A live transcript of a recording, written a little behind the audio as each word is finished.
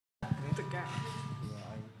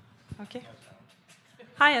Okay.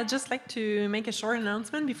 Hi, I'd just like to make a short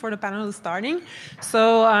announcement before the panel is starting.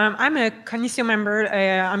 So I'm a Cognition member.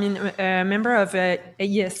 A member of a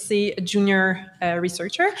ESC junior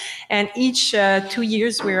researcher. And each 2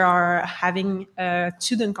 years we are having a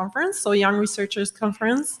student conference, so Young Researchers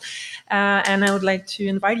Conference. And I would like to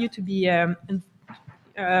invite you to be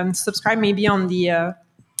subscribe maybe on the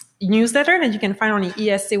newsletter that you can find on the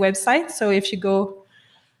ESC website. So if you go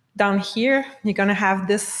down here, you're going to have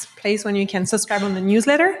this place when you can subscribe on the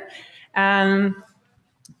newsletter.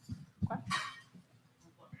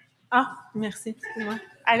 Merci. Excuse-moi.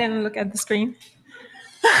 I didn't look at the screen.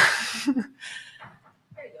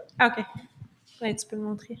 Okay. Ouais, tu peux le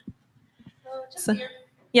montrer. So,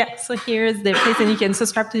 yeah, so here is the place and you can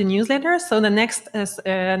subscribe to the newsletter. So the next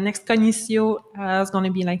Cognition is going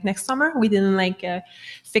to be like next summer. We didn't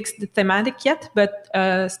fix the thematic yet, but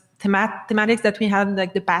thematics that we had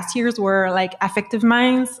like the past years were like affective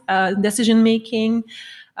minds, decision making,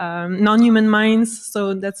 non-human minds.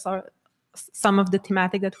 So that's some of the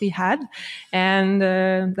thematic that we had, and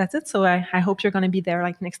that's it. So I hope you're going to be there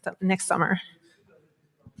like next summer.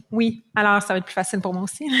 Oui, alors ça va être plus facile pour moi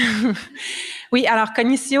aussi. Oui, alors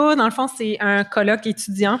Cognition, dans le fond, c'est un colloque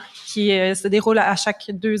étudiant qui se déroule à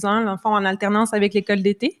chaque 2 ans, dans le fond, en alternance avec l'école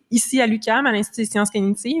d'été, ici à l'UQAM, à l'Institut des sciences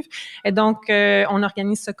cognitives. Et donc, on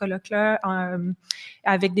organise ce colloque-là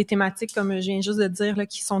avec des thématiques, comme je viens juste de dire, là,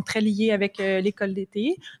 qui sont très liées avec l'école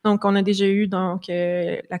d'été. Donc, on a déjà eu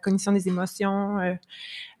la cognition des émotions.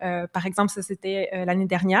 Par exemple, ça, c'était l'année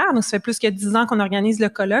dernière. Donc, ça fait plus que 10 ans qu'on organise le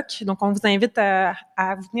colloque. Donc, on vous invite à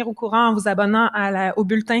vous tenir au courant en vous abonnant au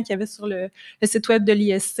bulletin qu'il y avait sur le site web de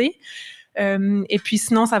l'ISC. Et puis,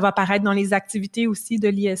 sinon, ça va apparaître dans les activités aussi de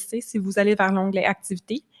l'ISC si vous allez vers l'onglet «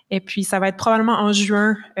 Activités ». Et puis, ça va être probablement en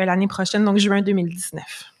juin l'année prochaine, donc juin 2019.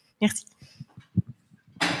 Merci.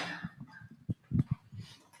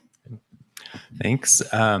 Thanks.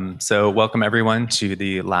 So welcome everyone to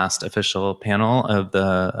the last official panel of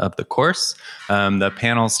the course. The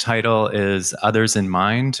panel's title is Others in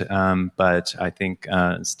Mind, but I think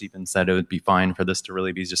Stephen said it would be fine for this to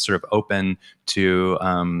really be just sort of open to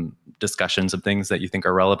discussions of things that you think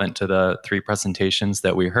are relevant to the 3 presentations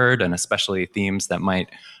that we heard, and especially themes that might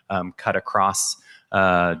cut across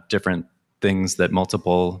different things that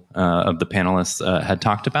multiple of the panelists had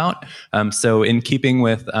talked about. So in keeping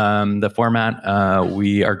with the format,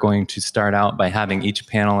 we are going to start out by having each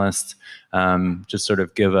panelist just sort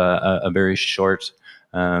of give a very short,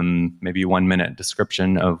 maybe 1-minute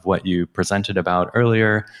description of what you presented about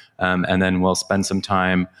earlier, and then we'll spend some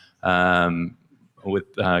time with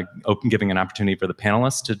giving an opportunity for the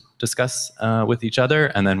panelists to discuss with each other,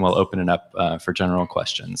 and then we'll open it up for general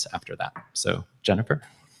questions after that. So, Jennifer?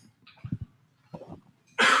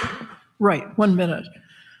 Right, 1 minute.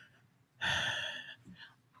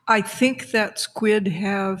 I think that SQUID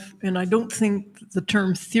have, and I don't think the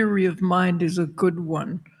term theory of mind is a good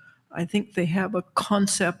one. I think they have a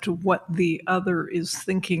concept of what the other is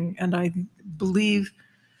thinking, and I believe,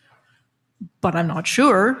 but I'm not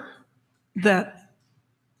sure, that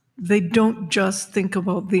they don't just think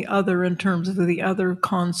about the other in terms of the other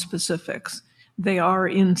conspecifics. They are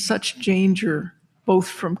in such danger both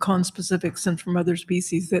from conspecifics and from other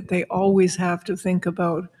species, that they always have to think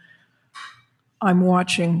about, I'm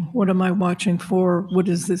watching, what am I watching for? What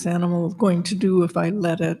is this animal going to do if I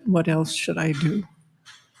let it? What else should I do?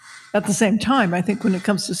 At the same time, I think when it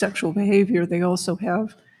comes to sexual behavior, they also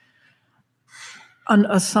have an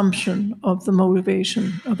assumption of the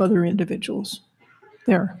motivation of other individuals.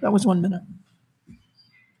 There, that was 1 minute.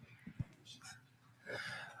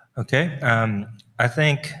 Okay, I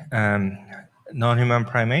think non-human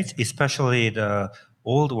primates, especially the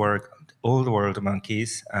old world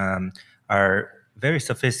monkeys, are very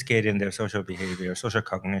sophisticated in their social behavior, social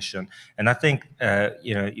cognition. And I think,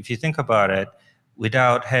 if you think about it,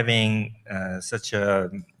 without having such a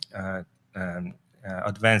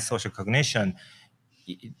advanced social cognition,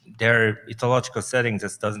 their ecological setting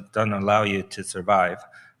just doesn't allow you to survive.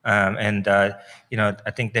 I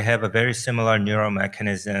think they have a very similar neural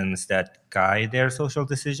mechanisms that guide their social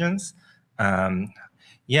decisions.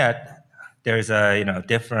 Yet there's a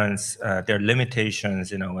difference. There are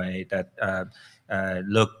limitations in a way that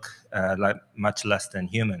look like much less than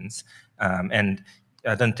humans, and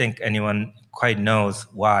I don't think anyone quite knows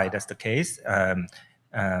why that's the case.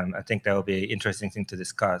 I think that will be an interesting thing to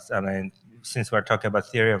discuss. I mean, since we're talking about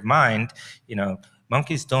theory of mind,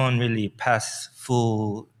 monkeys don't really pass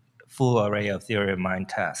full array of theory of mind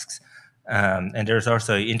tasks. And there's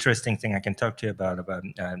also an interesting thing I can talk to you about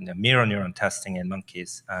mirror neuron testing in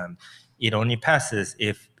monkeys. It only passes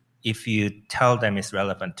if if you tell them it's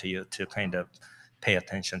relevant to you to kind of pay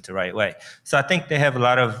attention to right way. So I think they have a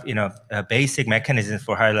lot of basic mechanisms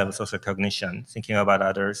for high level social cognition, thinking about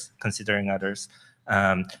others, considering others,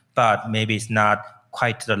 but maybe it's not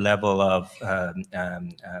quite to the level of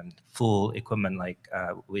full equipment like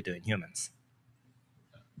we do in humans.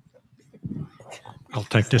 I'll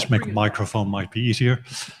take this microphone, might be easier.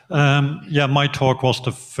 Yeah, my talk was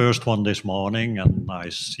the first one this morning, and I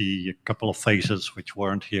see a couple of faces which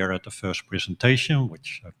weren't here at the first presentation,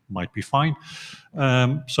 which might be fine.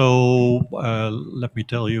 So let me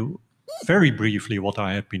tell you very briefly what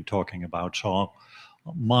I have been talking about. So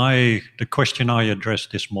the question I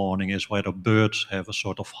addressed this morning is whether birds have a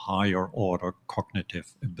sort of higher order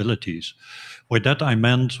cognitive abilities. With that I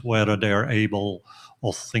meant whether they are able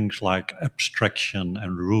of things like abstraction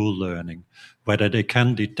and rule learning, whether they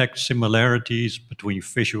can detect similarities between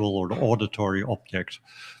visual or auditory objects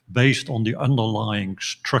based on the underlying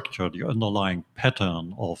structure, the underlying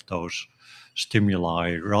pattern of those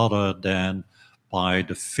stimuli, rather than by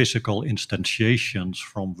the physical instantiations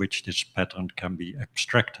from which this pattern can be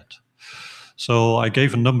abstracted. So I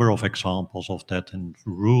gave a number of examples of that in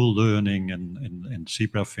rule learning and in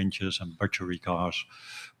zebra finches and budgericars,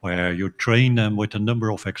 where you train them with a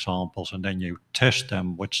number of examples and then you test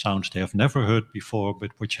them with sounds they have never heard before,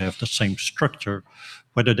 but which have the same structure,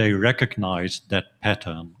 whether they recognize that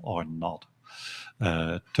pattern or not.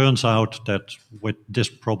 Turns out that with this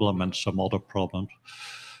problem and some other problems,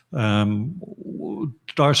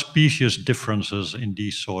 there are species differences in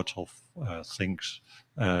these sorts of things.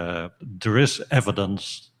 There is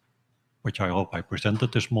evidence, which I hope I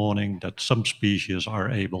presented this morning, that some species are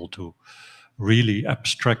able to really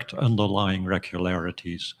abstract underlying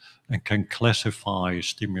regularities and can classify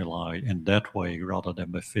stimuli in that way rather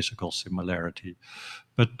than by physical similarity.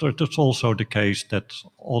 But it's also the case that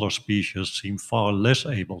other species seem far less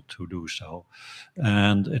able to do so.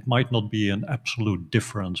 And it might not be an absolute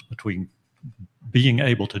difference between being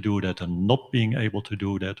able to do that and not being able to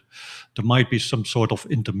do that. There might be some sort of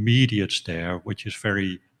intermediates there, which is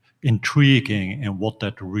very intriguing in what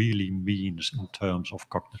that really means in terms of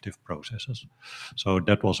cognitive processes. So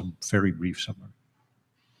that was a very brief summary.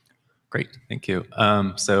 Great, thank you.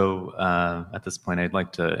 So at this point, I'd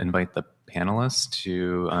like to invite the panelists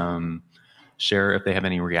to share if they have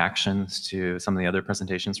any reactions to some of the other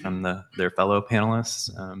presentations from their fellow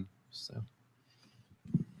panelists.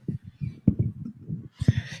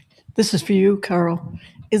 This is for you, Carel.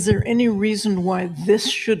 Is there any reason why this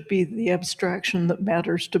should be the abstraction that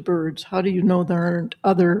matters to birds? How do you know there aren't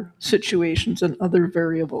other situations and other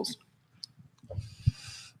variables?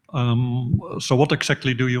 So what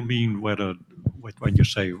exactly do you mean when you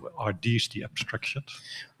say, are these the abstractions?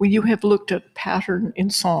 Well, you have looked at pattern in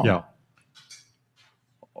song. Yeah.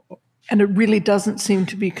 And it really doesn't seem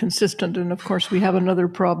to be consistent. And of course, we have another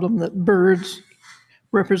problem that birds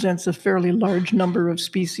represents a fairly large number of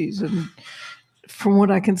species. And from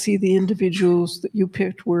what I can see, the individuals that you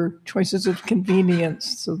picked were choices of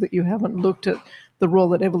convenience, so that you haven't looked at the role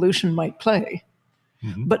that evolution might play.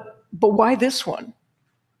 Mm-hmm. But why this one?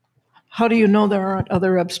 How do you know there aren't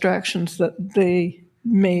other abstractions that they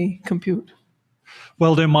may compute?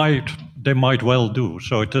 Well, they might well do.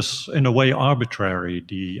 So it is in a way arbitrary,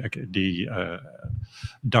 the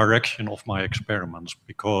direction of my experiments,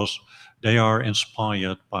 because they are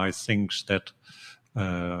inspired by things that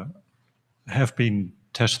have been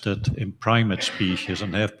tested in primate species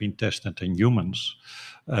and have been tested in humans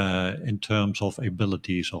in terms of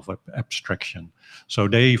abilities of abstraction. So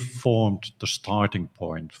they formed the starting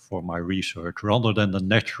point for my research rather than the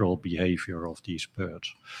natural behavior of these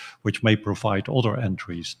birds, which may provide other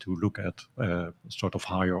entries to look at sort of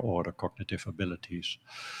higher order cognitive abilities.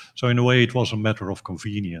 So in a way, it was a matter of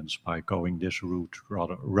convenience by going this route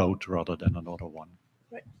rather than another one.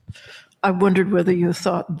 Right. I wondered whether you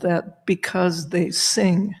thought that because they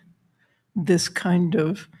sing, this kind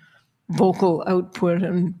of vocal output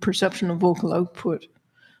and perception of vocal output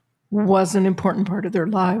was an important part of their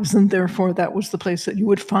lives, and therefore that was the place that you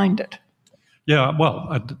would find it. Yeah,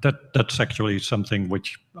 well, that's actually something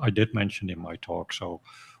which I did mention in my talk. So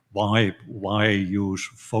why use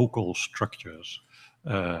vocal structures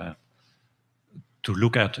to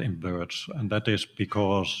look at in birds? And that is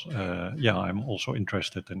because, I'm also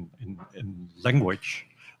interested in language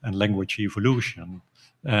and language evolution.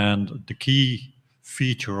 And the key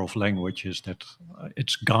feature of language is that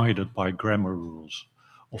it's guided by grammar rules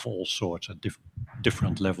of all sorts at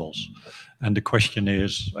different levels. And the question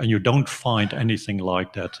is, and you don't find anything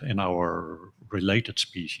like that in our related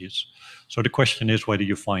species. So the question is whether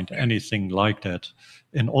you find anything like that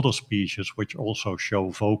in other species which also show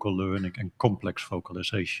vocal learning and complex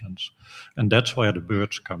vocalizations. And that's where the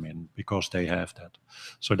birds come in, because they have that.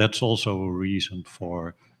 So that's also a reason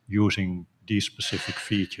for using these specific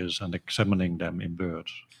features and examining them in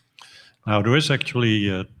birds. Now, there is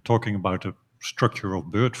actually talking about the structure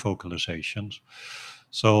of bird vocalizations.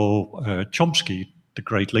 So Chomsky, the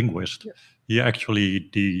great linguist, he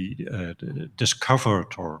actually discovered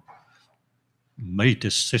or made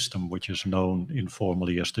this system which is known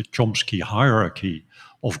informally as the Chomsky hierarchy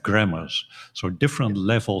of grammars. So different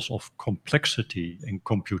levels of complexity in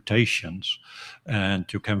computations, and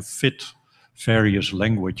you can fit various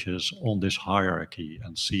languages on this hierarchy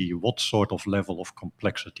and see what sort of level of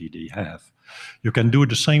complexity they have. You can do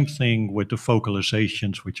the same thing with the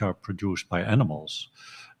vocalizations which are produced by animals.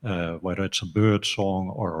 Whether it's a bird song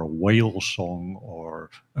or a whale song or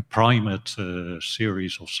a primate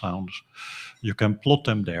series of sounds, you can plot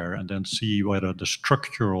them there and then see whether the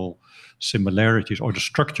structural similarities or the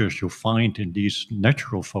structures you find in these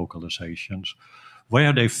natural vocalizations,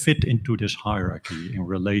 where they fit into this hierarchy in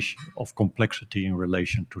relation of complexity in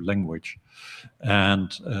relation to language.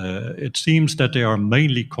 And it seems that they are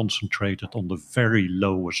mainly concentrated on the very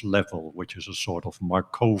lowest level, which is a sort of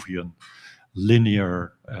Markovian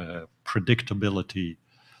linear predictability,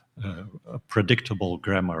 a predictable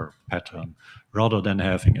grammar pattern, rather than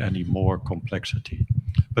having any more complexity.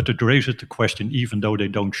 But it raises the question, even though they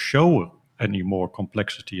don't show any more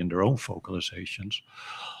complexity in their own vocalizations,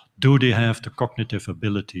 do they have the cognitive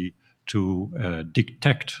ability to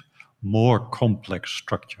detect more complex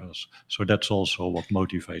structures? So that's also what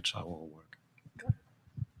motivates our work.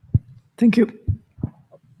 Thank you.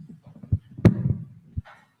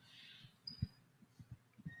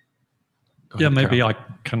 Yeah, maybe I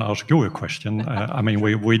can ask you a question. I mean,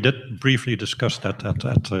 we did briefly discuss that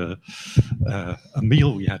at a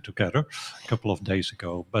meal we had together a couple of days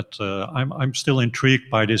ago. But I'm still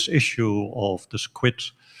intrigued by this issue of the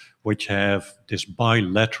squids, which have this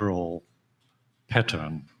bilateral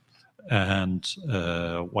pattern, and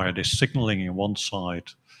where they're signaling in one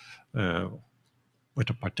side with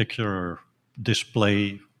a particular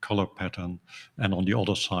display color pattern, and on the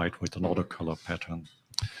other side with another color pattern.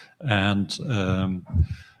 And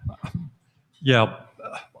yeah,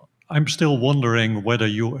 I'm still wondering whether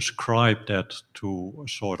you ascribe that to a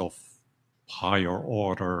sort of higher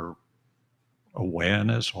order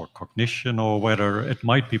awareness or cognition, or whether it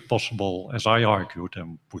might be possible, as I argued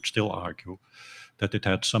and would still argue, that it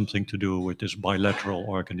had something to do with this bilateral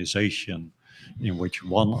organization in which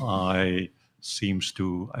one eye seems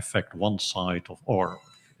to affect one side of, or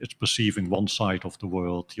it's perceiving one side of the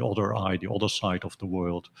world, the other eye, the other side of the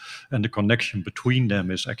world, and the connection between them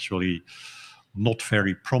is actually not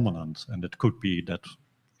very prominent. And it could be that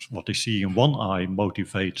what they see in one eye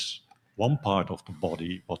motivates one part of the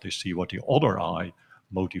body, what they see what the other eye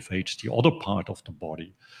motivates the other part of the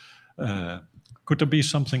body. Could there be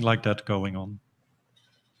something like that going on?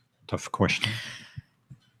 Tough question.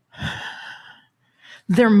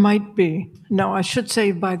 There might be. Now, I should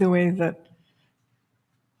say, by the way, that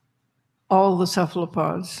all the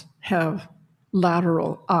cephalopods have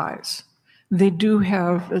lateral eyes. They do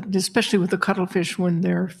have, especially with the cuttlefish, when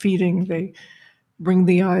they're feeding, they bring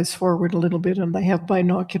the eyes forward a little bit and they have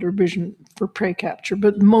binocular vision for prey capture,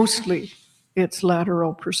 but mostly it's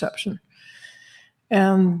lateral perception.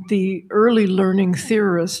 And the early learning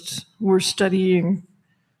theorists were studying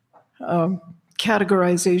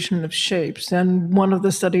categorization of shapes. And one of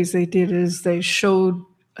the studies they did is they showed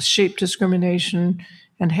shape discrimination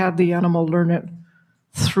and had the animal learn it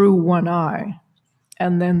through one eye.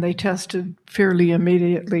 And then they tested fairly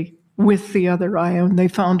immediately with the other eye, and they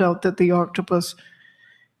found out that the octopus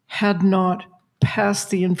had not passed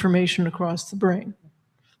the information across the brain,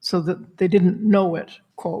 so that they didn't know it,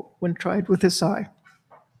 quote, when tried with this eye.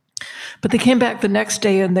 But they came back the next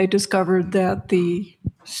day and they discovered that the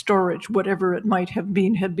storage, whatever it might have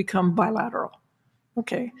been, had become bilateral.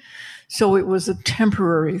 Okay, so it was a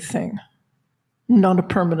temporary thing, not a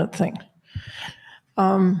permanent thing.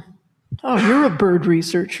 Oh, you're a bird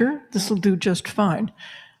researcher. This will do just fine.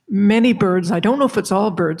 Many birds, I don't know if it's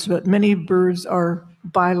all birds, but many birds are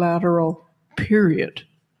bilateral, period.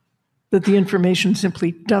 That the information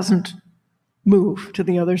simply doesn't move to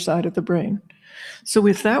the other side of the brain. So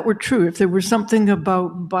if that were true, if there were something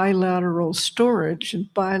about bilateral storage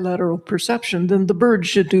and bilateral perception, then the bird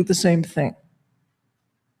should do the same thing.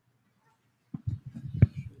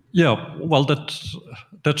 Yeah, well,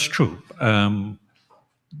 that's true.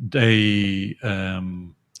 They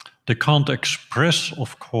can't express,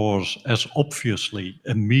 of course, as obviously,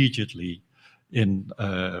 immediately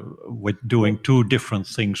with doing two different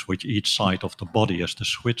things with each side of the body as the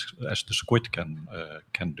squid can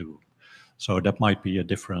do. So that might be a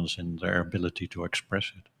difference in their ability to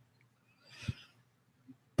express it.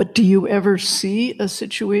 But do you ever see a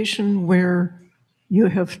situation where you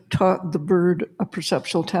have taught the bird a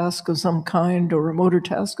perceptual task of some kind or a motor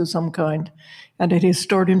task of some kind, and it has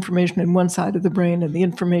stored information in one side of the brain, and the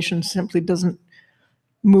information simply doesn't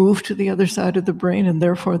move to the other side of the brain, and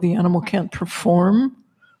therefore the animal can't perform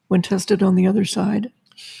when tested on the other side?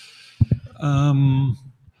 Well,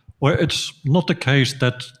 it's not the case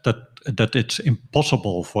that it's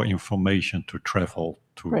impossible for information to travel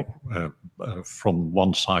Right. from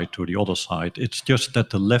one side to the other side. It's just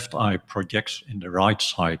that the left eye projects in the right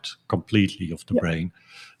side completely of the brain,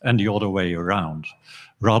 and the other way around,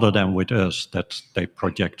 rather than with us that they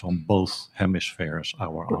project on both hemispheres,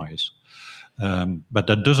 our eyes. But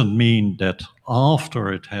that doesn't mean that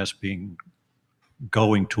after it has been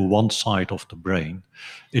going to one side of the brain,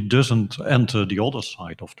 it doesn't enter the other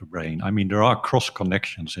side of the brain. I mean, there are cross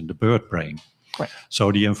connections in the bird brain. Right.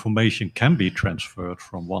 So the information can be transferred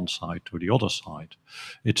from one side to the other side.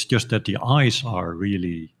 It's just that the eyes are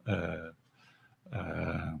really,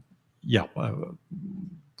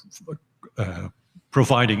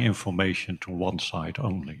 providing information to one side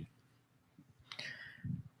only.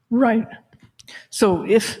 Right. So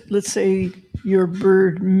if, let's say, your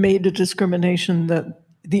bird made a discrimination that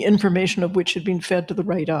the information of which had been fed to the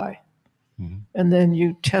right eye, and then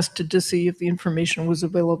you tested to see if the information was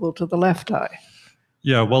available to the left eye.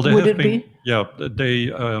 Yeah, well, they Would have it been. be? Yeah, they.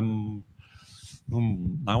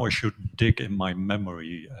 Now I should dig in my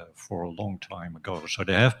memory for a long time ago. So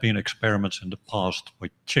there have been experiments in the past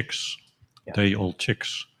with chicks, day-old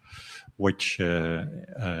chicks, which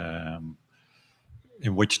in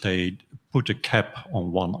which they put a cap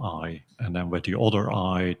on one eye, and then with the other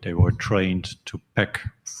eye they were trained to peck,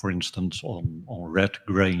 for instance, on red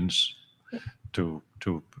grains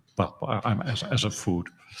as a food.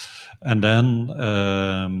 And then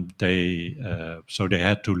they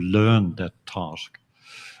had to learn that task,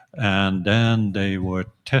 and then they were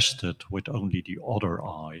tested with only the other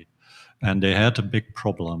eye, and they had a big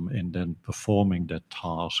problem in then performing that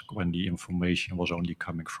task when the information was only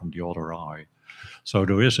coming from the other eye. So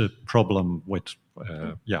there is a problem with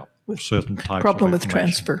certain types Problem of with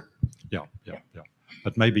transfer. Yeah.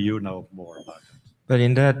 But maybe you know more about it. But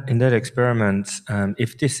in that experiment,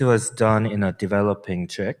 if this was done in a developing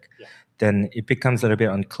chick, then it becomes a little bit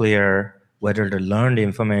unclear whether the learned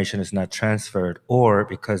information is not transferred, or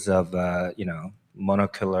because of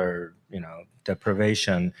monocular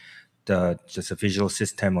deprivation, just the visual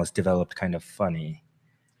system was developed kind of funny.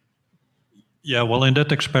 Yeah, well, in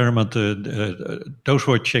that experiment, those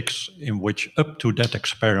were chicks in which, up to that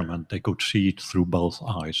experiment, they could see it through both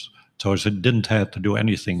eyes. So it didn't have to do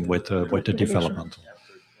anything with the development.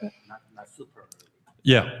 Not super.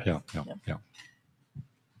 Yeah.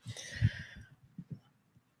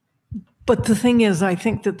 But the thing is, I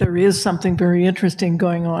think that there is something very interesting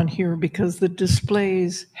going on here, because the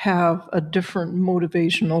displays have a different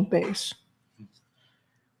motivational base.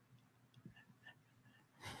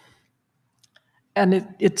 And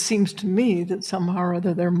it seems to me that somehow or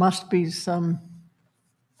other there must be some,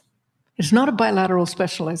 it's not a bilateral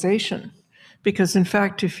specialization, because in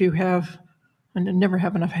fact, if you have, and I never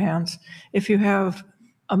have enough hands, if you have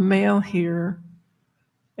a male here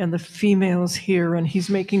and the female's here, and he's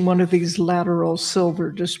making one of these lateral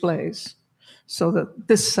silver displays so that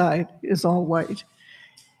this side is all white.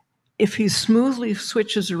 If he smoothly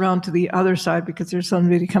switches around to the other side because there's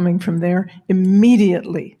somebody coming from there,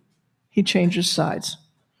 immediately he changes sides.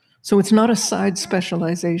 So it's not a side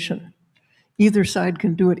specialization. Either side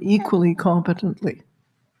can do it equally competently.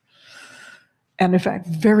 And in fact,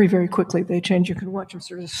 very, very quickly they change. You can watch them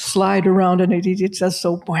sort of slide around, and it says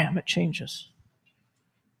so, bam, it changes.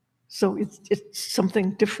 So it's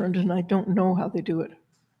something different, and I don't know how they do it.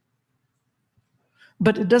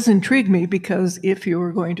 But it does intrigue me, because if you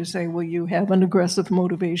were going to say, well, you have an aggressive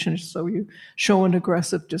motivation, so you show an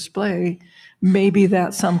aggressive display, maybe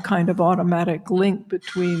that's some kind of automatic link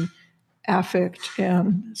between affect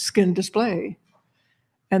and skin display.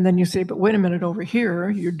 And then you say, but wait a minute, over here,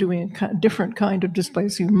 you're doing a different kind of display,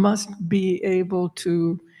 so you must be able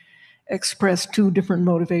to express two different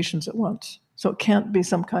motivations at once. So it can't be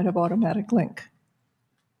some kind of automatic link.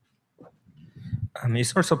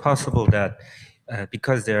 It's also possible that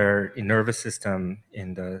because their nervous system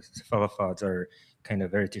in the cephalopods are kind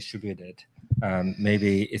of very distributed,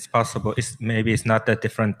 maybe it's possible, maybe it's not that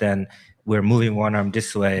different than we're moving one arm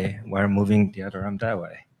this way, we're moving the other arm that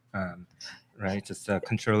way, right? Just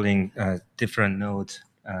controlling different nodes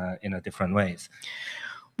different ways.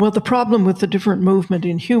 Well, the problem with the different movement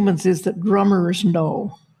in humans is that drummers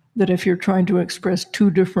know that if you're trying to express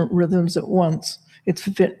two different rhythms at once,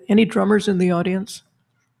 any drummers in the audience?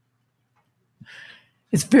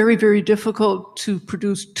 It's very, very difficult to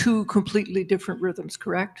produce two completely different rhythms,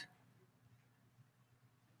 correct?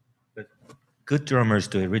 But good drummers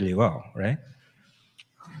do it really well, right?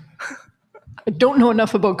 I don't know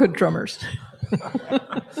enough about good drummers.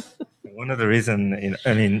 One of the reasons,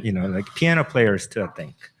 like piano players too, I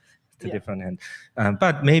think. To different end.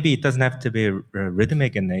 But maybe it doesn't have to be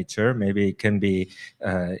rhythmic in nature. Maybe it can be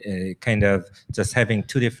kind of just having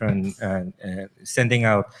two different, sending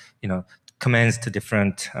out, commands to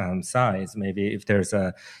different sides. Maybe if there's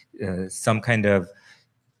some kind of,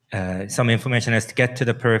 some information has to get to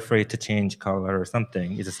the periphery to change color or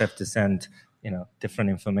something, you just have to send, different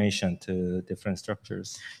information to different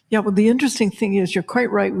structures. Yeah, well, the interesting thing is you're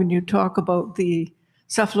quite right when you talk about the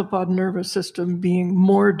cephalopod nervous system being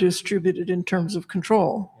more distributed in terms of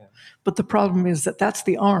control. Yeah. But the problem is that that's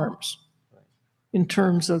the arms, right, in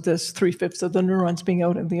terms of this 3/5 of the neurons being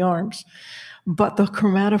out in the arms. But the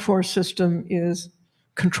chromatophore system is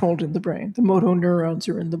controlled in the brain. The motoneurons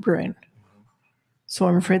are in the brain. Mm-hmm. So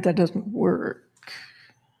I'm afraid that doesn't work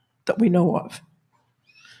that we know of.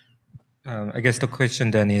 I guess the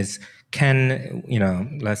question then is, can,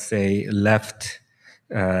 let's say left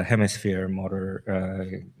hemisphere motor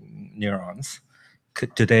neurons,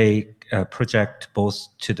 do they project both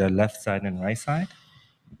to the left side and right side?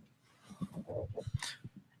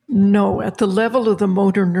 No, at the level of the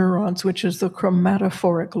motor neurons, which is the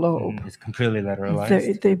chromatophoric lobe. It's completely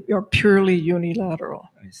lateralized? They are purely unilateral.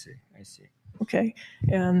 I see. Okay,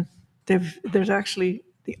 and there's actually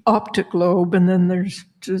the optic lobe, and then there's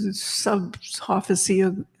esophageal,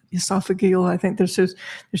 I think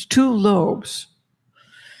there's two lobes.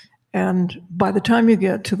 And by the time you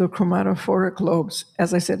get to the chromatophoric lobes,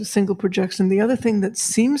 as I said, a single projection. The other thing that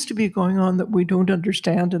seems to be going on that we don't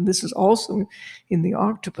understand, and this is also in the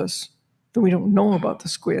octopus, that we don't know about the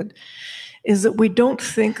squid, is that we don't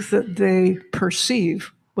think that they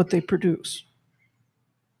perceive what they produce,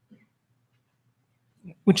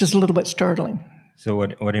 which is a little bit startling. So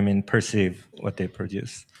what do you mean perceive what they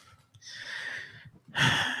produce?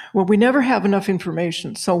 Well, we never have enough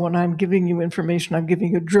information. So when I'm giving you information, I'm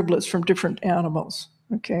giving you driblets from different animals,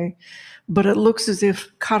 okay? But it looks as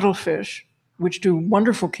if cuttlefish, which do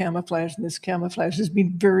wonderful camouflage, and this camouflage has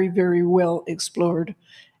been very, very well explored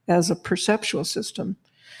as a perceptual system.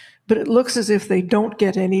 But it looks as if they don't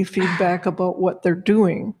get any feedback about what they're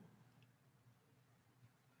doing,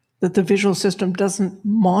 that the visual system doesn't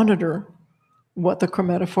monitor what the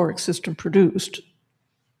chromatophoric system produced.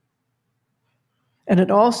 And it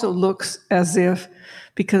also looks as if,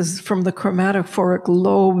 because from the chromatophoric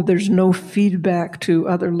lobe, there's no feedback to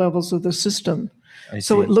other levels of the system.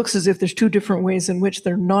 So it looks as if there's two different ways in which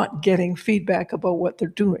they're not getting feedback about what they're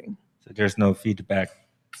doing. So there's no feedback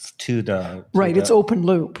to the... Right, it's open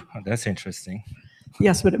loop. Oh, that's interesting.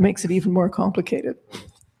 Yes, but it makes it even more complicated.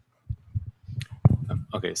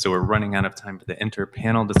 Okay, so we're running out of time for the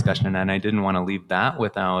inter-panel discussion, and I didn't want to leave that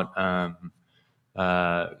without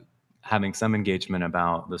having some engagement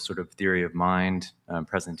about the sort of theory of mind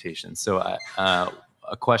presentation. So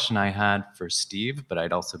a question I had for Steve, but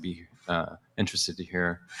I'd also be interested to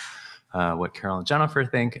hear what Carel and Jennifer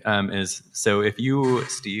think, is, so if you,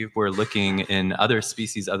 Steve, were looking in other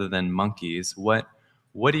species other than monkeys, what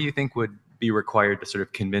do you think would be required to sort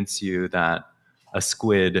of convince you that a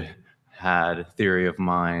squid had theory of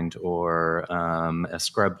mind, or a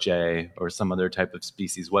scrub jay, or some other type of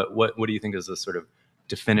species? What do you think is a sort of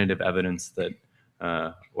definitive evidence that,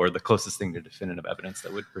 or the closest thing to definitive evidence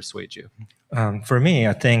that would persuade you? For me,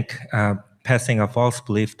 I think passing a false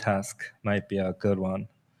belief task might be a good one.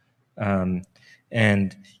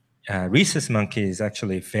 And rhesus monkeys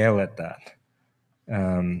actually fail at that.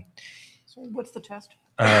 So what's the test?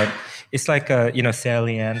 It's like a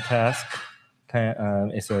Salian task.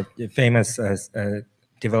 It's a famous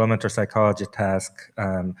developmental psychology task.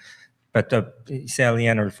 But the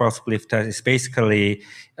Salian or false belief test is basically,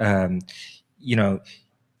 the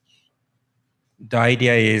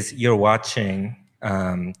idea is you're watching,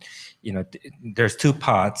 there's two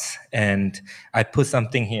pots, and I put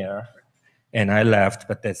something here, and I left,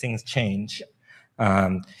 but the things change.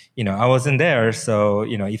 I wasn't there, so,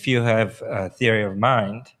 if you have a theory of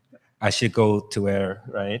mind, I should go to where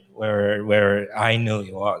I knew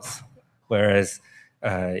it was. Whereas,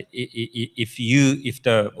 if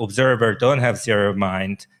the observer don't have theory of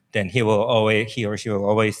mind, then he or she will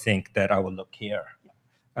always think that I will look here.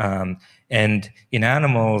 And in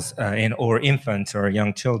animals, or infants or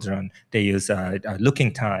young children, they use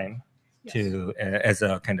looking time to as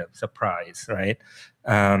a kind of surprise, right?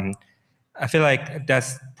 I feel like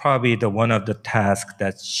that's probably one of the tasks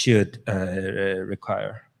that should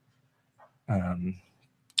require.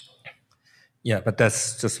 Yeah, but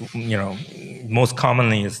that's just, most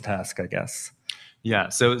commonly used task, I guess. Yeah,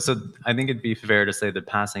 so I think it'd be fair to say that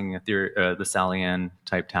passing the Sally-Ann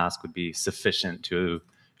type task would be sufficient to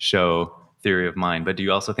show theory of mind. But do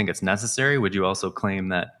you also think it's necessary? Would you also claim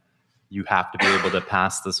that you have to be able to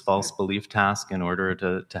pass this false belief task in order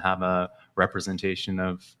to have a representation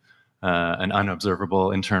of an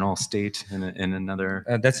unobservable internal state in another?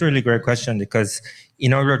 That's a really great question, because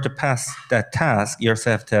in order to pass that task, you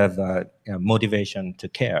also have to have motivation to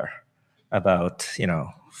care about,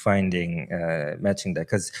 finding, matching that,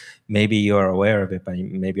 because maybe you're aware of it, but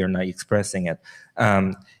maybe you're not expressing it.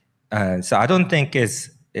 So I don't think it's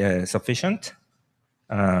sufficient.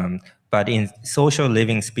 But in social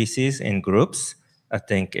living species, in groups, I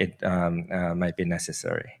think it might be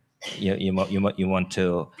necessary. You want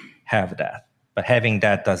to have that, but having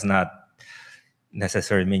that does not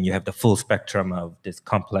necessarily mean you have the full spectrum of this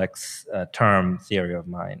complex term theory of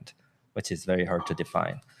mind, which is very hard to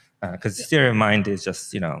define. Because theory of mind is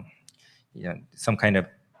just some kind of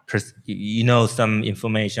some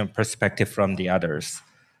information perspective from the others,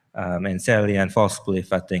 and Sally-Ann false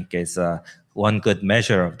belief, I think, is one good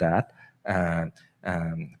measure of that.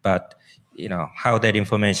 But how that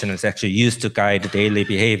information is actually used to guide daily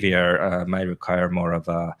behavior might require more of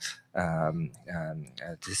a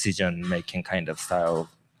decision-making kind of style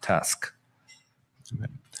task. Okay.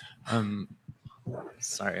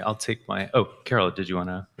 Sorry, I'll take my. Oh, Carel, did you want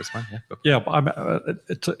to respond? Yeah. Go. Yeah,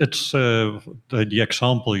 it's the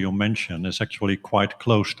example you mentioned is actually quite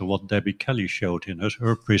close to what Debbie Kelly showed in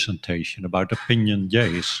her presentation about opinion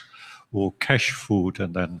jays who cache food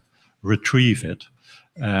and then retrieve it.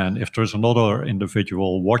 And if there's another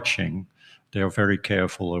individual watching, they are very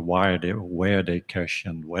careful of where they cache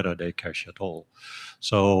and whether they cache at all.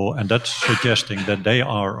 So, and that's suggesting that they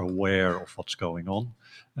are aware of what's going on.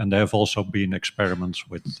 And there have also been experiments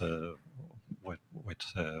with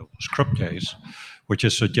scrub jays, which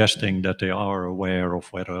is suggesting that they are aware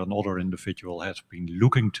of whether another individual has been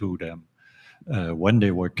looking to them when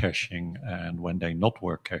they were caching and when they not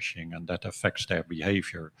were caching, and that affects their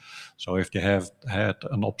behavior. So if they have had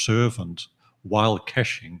an observant while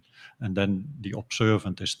caching, and then the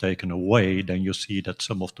observant is taken away, then you see that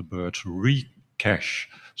some of the birds re-cache.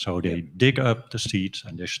 So they dig up the seeds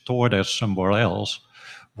and they store that somewhere else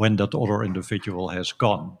when that other individual has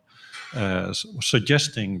gone,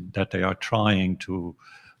 suggesting that they are trying to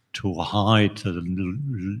hide the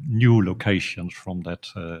new locations from that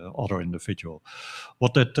other individual.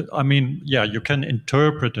 You can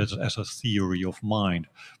interpret it as a theory of mind,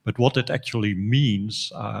 but what it actually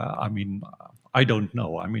means, I don't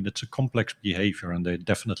know. It's a complex behavior, and they're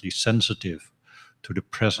definitely sensitive to the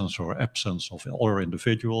presence or absence of other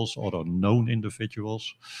individuals, other known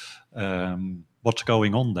individuals. What's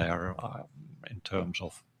going on there in terms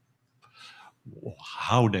of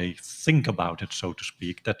how they think about it, so to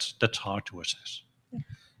speak, that's hard to assess.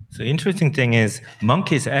 So interesting thing is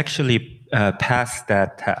monkeys actually pass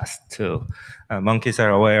that test too. Monkeys are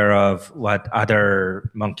aware of what other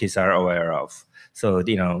monkeys are aware of. So,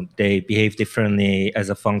 they behave differently as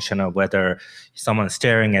a function of whether someone's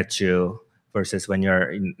staring at you versus when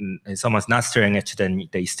someone's not staring at you, then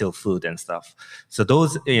they steal food and stuff. So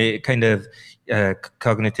those kind of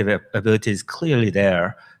cognitive abilities clearly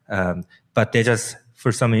there, but they just,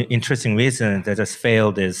 for some interesting reason, they just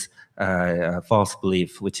failed this false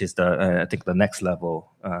belief, which is I think the next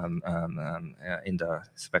level in the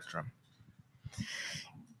spectrum.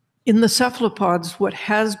 In the cephalopods, what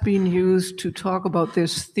has been used to talk about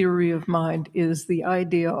this theory of mind is the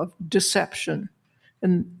idea of deception.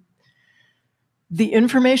 And the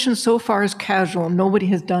information so far is casual. Nobody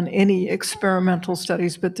has done any experimental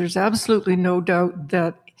studies, but there's absolutely no doubt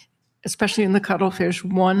that, especially in the cuttlefish,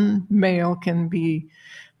 one male can be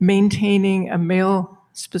maintaining a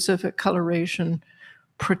male-specific coloration,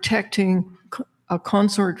 protecting a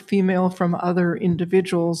consort female from other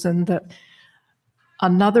individuals, and that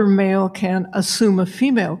another male can assume a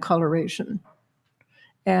female coloration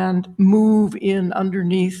and move in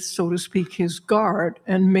underneath, so to speak, his guard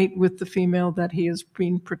and mate with the female that he has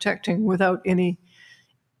been protecting without any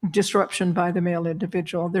disruption by the male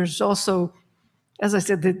individual. There's also, as I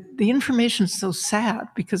said, the information's so sad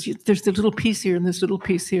because there's the little piece here and this little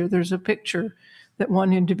piece here. There's a picture that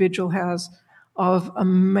one individual has of a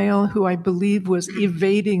male who I believe was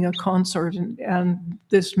evading a consort, and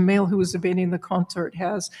this male who was evading the consort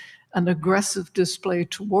has an aggressive display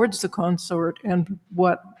towards the consort and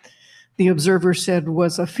what the observer said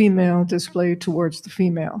was a female display towards the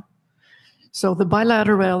female. So the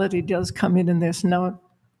bilaterality does come in this. Now,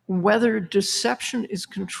 whether deception is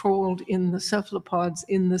controlled in the cephalopods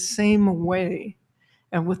in the same way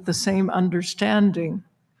and with the same understanding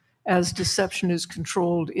as deception is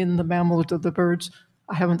controlled in the mammals of the birds,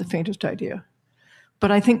 I haven't the faintest idea.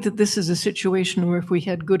 But I think that this is a situation where if we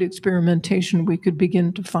had good experimentation, we could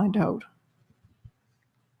begin to find out.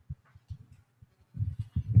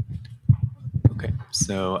 Okay,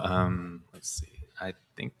 so let's see. I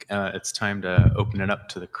think it's time to open it up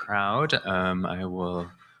to the crowd. I will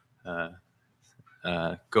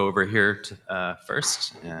go over here to,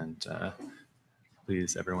 first, and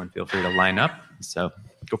please, everyone, feel free to line up. So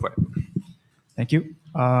go for it. Thank you.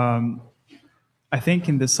 I think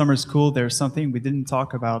in this summer school, there's something we didn't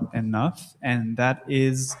talk about enough, and that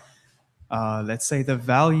is, let's say, the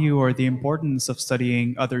value or the importance of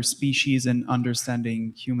studying other species and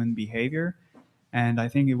understanding human behavior. And I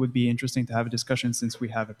think it would be interesting to have a discussion, since we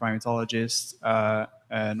have a primatologist,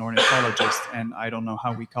 an ornithologist, and I don't know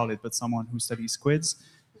how we call it, but someone who studies squids.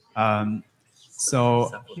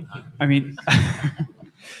 So, I mean,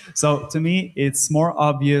 so to me, it's more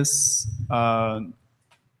obvious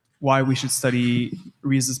why we should study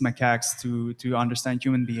rhesus macaques to understand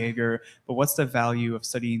human behavior, but what's the value of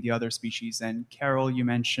studying the other species? And Carel, you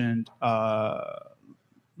mentioned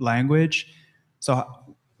language. So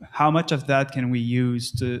how much of that can we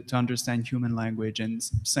use to understand human language? And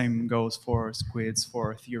same goes for squids,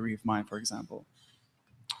 for theory of mind, for example.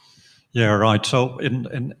 Yeah, right. So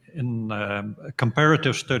in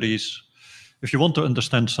comparative studies, if you want to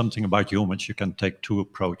understand something about humans, you can take two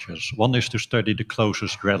approaches. One is to study the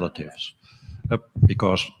closest relatives,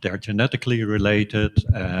 because they're genetically related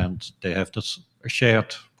and they have this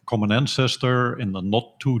shared common ancestor in the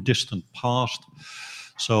not too distant past.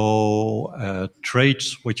 So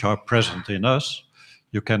traits which are present in us,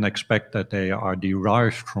 you can expect that they are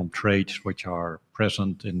derived from traits which are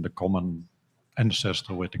present in the common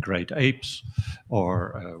ancestor with the great apes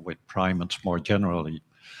or with primates more generally.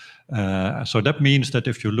 So that means that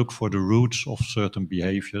if you look for the roots of certain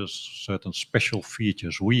behaviors, certain special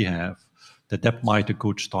features we have, that might be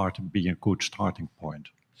a good starting point.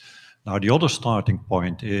 Now, the other starting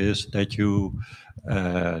point is that you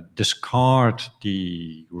discard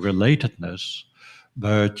the relatedness,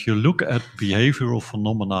 but you look at behavioral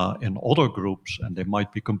phenomena in other groups, and they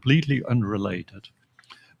might be completely unrelated,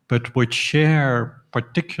 but which share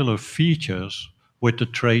particular features with the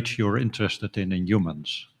traits you're interested in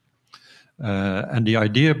humans. And the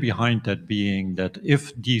idea behind that being that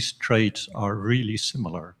if these traits are really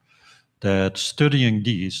similar, that studying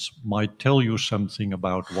these might tell you something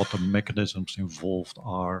about what the mechanisms involved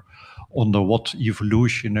are, under what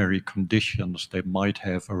evolutionary conditions they might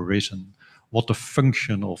have arisen, what the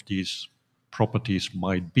function of these properties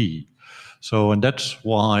might be. So, and that's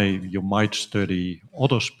why you might study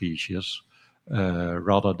other species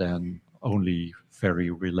rather than only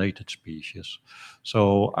very related species.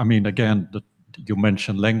 So, I mean, again, you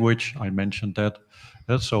mentioned language, I mentioned that.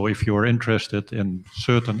 So if you're interested in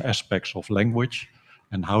certain aspects of language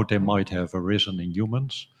and how they might have arisen in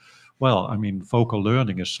humans, well, I mean, vocal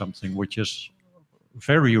learning is something which is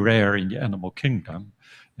very rare in the animal kingdom.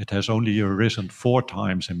 It has only arisen 4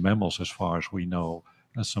 times in mammals, as far as we know,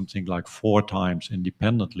 and something like 4 times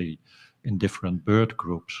independently in different bird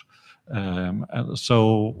groups. And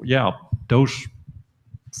so, yeah, those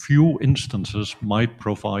few instances might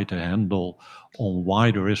provide a handle on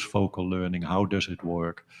why there is vocal learning, how does it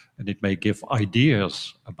work, and it may give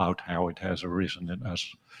ideas about how it has arisen in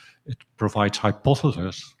us. It provides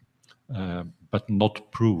hypothesis, but not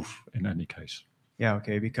proof in any case. Yeah,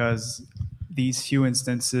 okay, because these few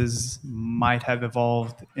instances might have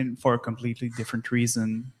evolved for a completely different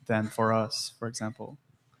reason than for us, for example.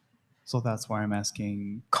 So that's why I'm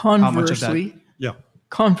asking how much of that... Yeah.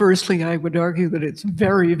 Conversely, I would argue that it's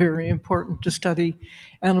very, very important to study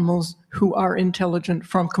animals who are intelligent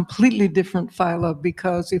from completely different phyla,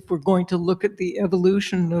 because if we're going to look at the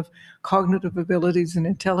evolution of cognitive abilities and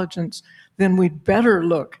intelligence, then we'd better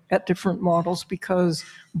look at different models, because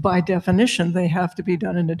by definition, they have to be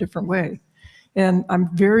done in a different way. And I'm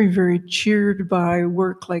very, very cheered by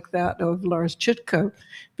work like that of Lars Chitka,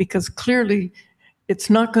 because clearly it's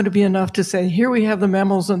not going to be enough to say, here we have the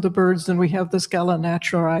mammals and the birds, and we have the Scala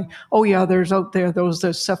naturae. Oh yeah, there's out there, those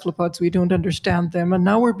cephalopods, we don't understand them. And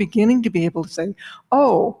now we're beginning to be able to say,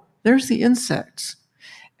 oh, there's the insects.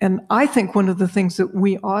 And I think one of the things that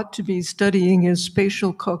we ought to be studying is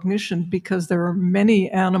spatial cognition, because there are many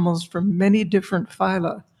animals from many different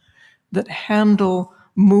phyla that handle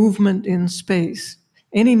movement in space.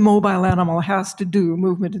 Any mobile animal has to do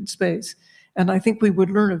movement in space. And I think we would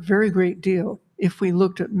learn a very great deal if we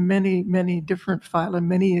looked at many, many different phyla,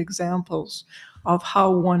 many examples of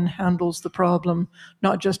how one handles the problem,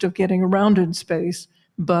 not just of getting around in space,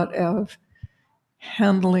 but of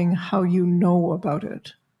handling how you know about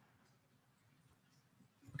it.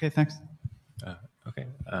 Okay, thanks. Okay,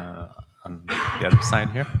 on the other side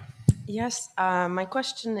here. Yes, my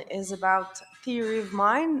question is about theory of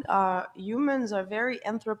mind. Humans are very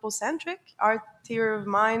anthropocentric. Our theory of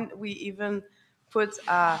mind, we even put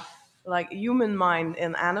like human mind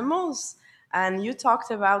in animals. And you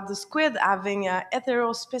talked about the squid having a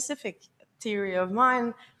heterospecific theory of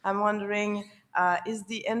mind. I'm wondering, is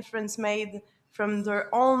the inference made from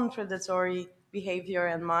their own predatory behavior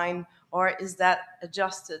and mind, or is that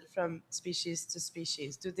adjusted from species to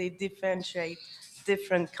species? Do they differentiate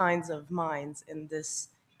different kinds of minds in this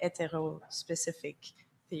heterospecific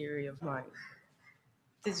theory of mind?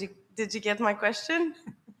 Did you get my question?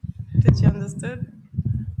 Did you understood?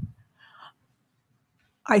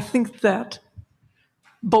 I think that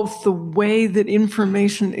both the way that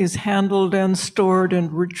information is handled and stored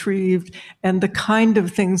and retrieved and the kind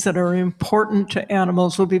of things that are important to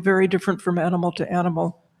animals will be very different from animal to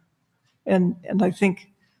animal. And I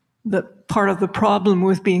think that part of the problem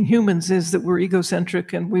with being humans is that we're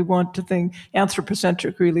egocentric and we want to think,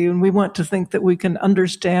 anthropocentric really, and we want to think that we can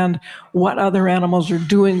understand what other animals are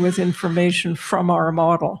doing with information from our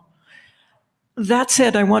model. That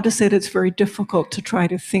said, I want to say that it's very difficult to try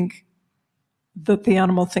to think that the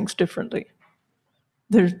animal thinks differently.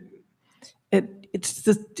 It's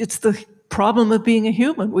the problem of being a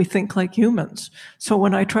human. We think like humans. So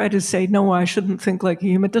when I try to say, no, I shouldn't think like a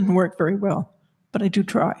human, it doesn't work very well, but I do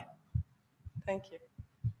try. Thank you.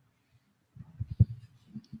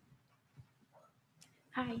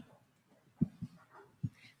 Hi.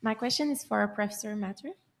 My question is for Professor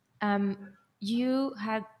Matter. You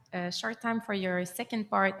had a short time for your second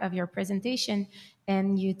part of your presentation,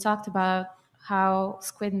 and you talked about how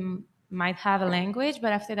squid might have a language,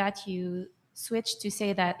 but after that you switched to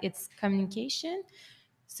say that it's communication.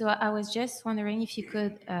 So I was just wondering if you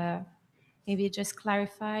could maybe just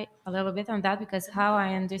clarify a little bit on that, because how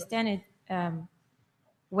I understand it,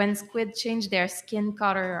 when squid change their skin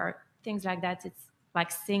color or things like that, it's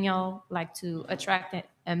like signal, like to attract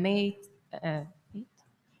a mate,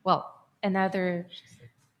 well, another,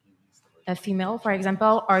 a female, for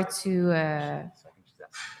example, or to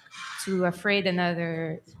afraid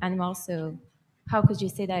another animal. So how could you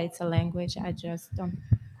say that it's a language? I just don't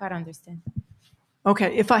quite understand.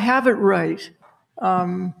 Okay, if I have it right,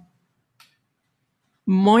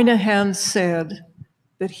 Moynihan said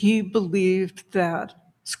that he believed that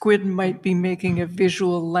squid might be making a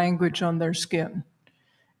visual language on their skin.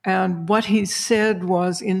 And what he said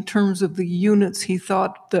was, in terms of the units, he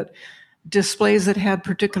thought that displays that had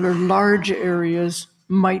particular large areas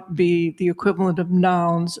might be the equivalent of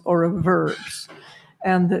nouns or of verbs.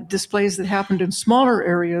 And that displays that happened in smaller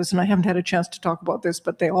areas, and I haven't had a chance to talk about this,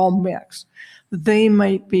 but they all mix, they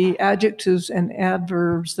might be adjectives and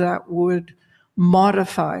adverbs that would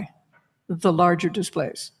modify the larger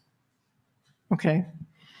displays. Okay?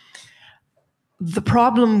 The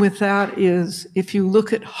problem with that is, if you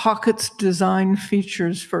look at Hockett's design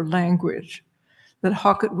features for language, that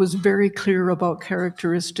Hockett was very clear about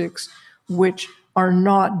characteristics which are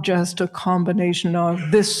not just a combination of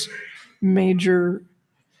this major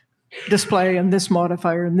display and this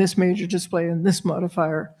modifier and this major display and this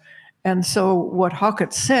modifier. And so what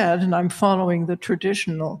Hockett said, and I'm following the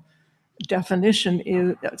traditional definition,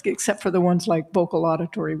 is, except for the ones like vocal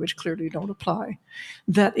auditory, which clearly don't apply,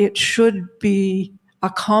 that it should be a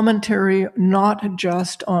commentary not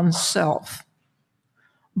just on self,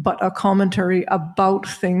 but a commentary about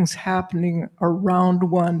things happening around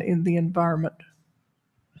one in the environment.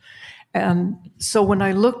 And so when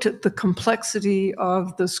I looked at the complexity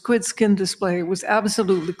of the squid skin display, it was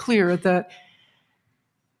absolutely clear that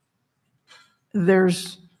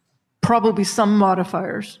there's probably some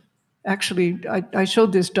modifiers. Actually, I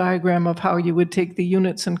showed this diagram of how you would take the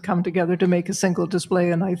units and come together to make a single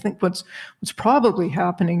display, and I think what's probably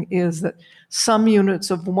happening is that some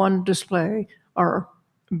units of one display are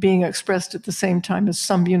being expressed at the same time as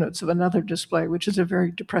some units of another display, which is a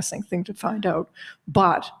very depressing thing to find out.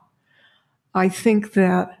 But I think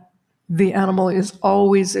that the animal is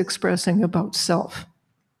always expressing about self.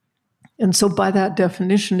 And so by that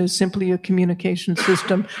definition is simply a communication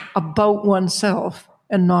system about oneself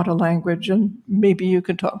and not a language. And maybe you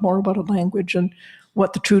can talk more about a language and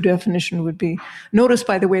what the true definition would be. Notice,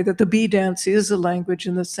 by the way, that the bee dance is a language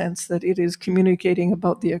in the sense that it is communicating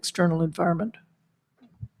about the external environment.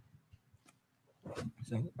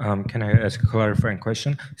 So, can I ask a clarifying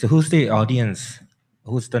question? So who's the audience?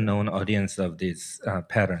 Who's the known audience of these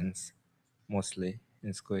patterns, mostly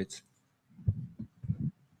in squids?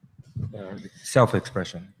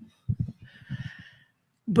 Self-expression.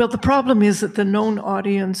 Well, the problem is that the known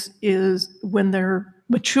audience is, when they're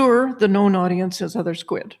mature, the known audience is other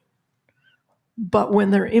squid. But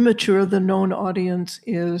when they're immature, the known audience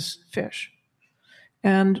is fish.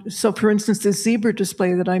 And so, for instance, the zebra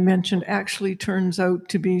display that I mentioned actually turns out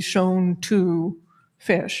to be shown to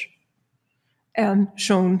fish and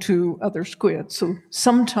shown to other squids. So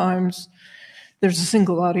sometimes there's a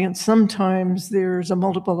single audience, sometimes there's a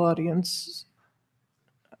multiple audience.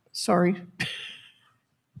 Sorry.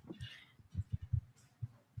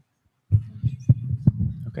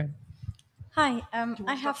 Okay. Hi,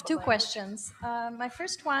 I have two questions. My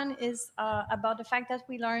first one is about the fact that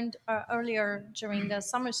we learned earlier during the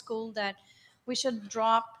summer school that we should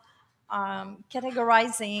drop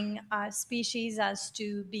categorizing species as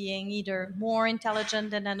to being either more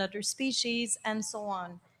intelligent than another species and so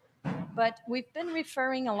on. But we've been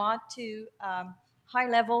referring a lot to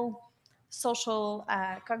high-level social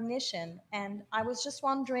cognition, and I was just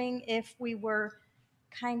wondering if we were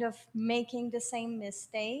kind of making the same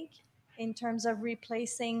mistake in terms of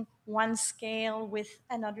replacing one scale with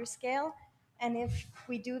another scale. And if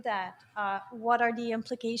we do that, what are the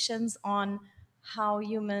implications on how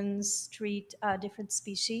humans treat different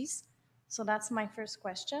species? So that's my first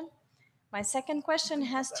question. My second question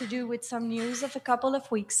has to do with some news of a couple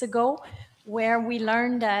of weeks ago, where we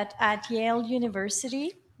learned that at Yale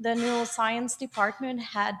University, the neuroscience department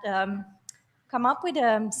had come up with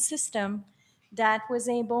a system that was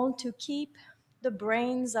able to keep the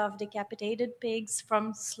brains of decapitated pigs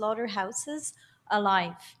from slaughterhouses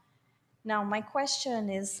alive. Now, my question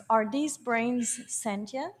is, are these brains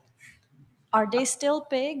sentient? Are they still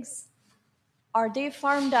pigs? Are they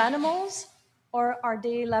farmed animals? Or are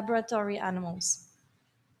they laboratory animals?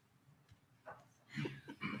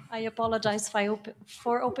 I apologize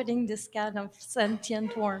for opening this can of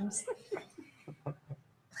sentient worms.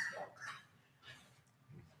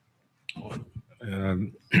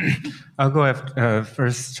 I'll go after,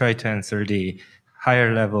 first try to answer the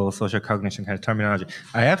higher level social cognition kind of terminology.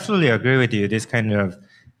 I absolutely agree with you. This kind of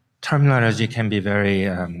terminology can be very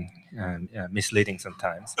misleading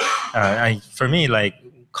sometimes. For me, like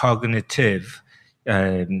cognitive,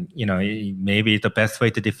 maybe the best way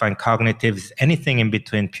to define cognitive is anything in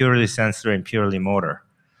between purely sensory and purely motor.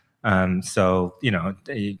 So,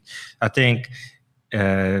 I think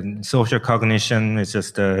social cognition is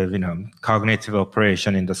just a cognitive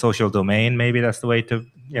operation in the social domain. Maybe that's the way to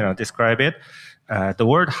describe it. The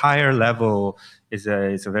word higher level is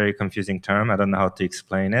a very confusing term. I don't know how to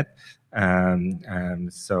explain it.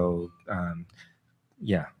 So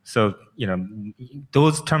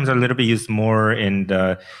those terms are a little bit used more in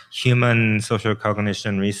the human social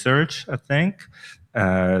cognition research, I think.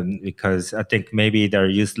 Because I think maybe they're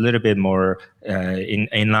used a little bit more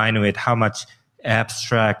in line with how much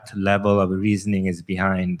abstract level of reasoning is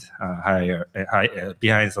behind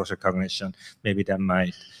behind social cognition. Maybe that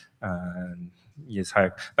might use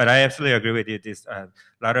higher. But I absolutely agree with you. This a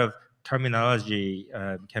lot of terminology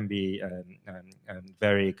can be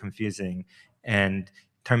very confusing, and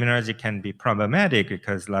terminology can be problematic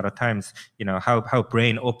because a lot of times, how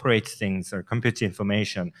brain operates things or computes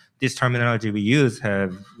information. This terminology we use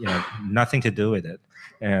have nothing to do with it.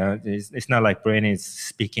 It's not like brain is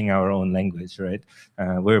speaking our own language, right?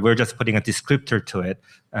 We're just putting a descriptor to it,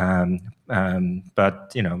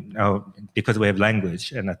 but because we have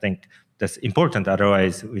language, and I think that's important.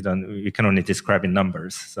 Otherwise, we can only describe in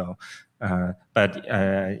numbers. So, but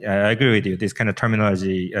I agree with you. This kind of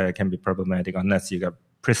terminology can be problematic unless you are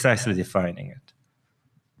precisely defining it.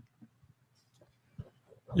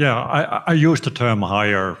 Yeah, I use the term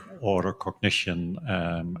higher order cognition,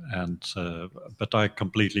 but I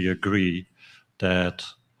completely agree that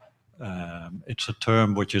it's a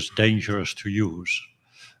term which is dangerous to use.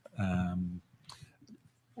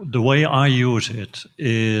 The way I use it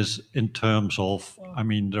is in terms of,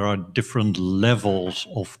 there are different levels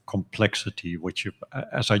of complexity, which,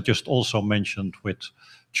 as I just also mentioned with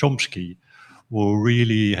Chomsky, who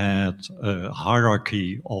really had a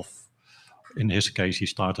hierarchy of, in his case, he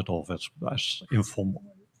started off as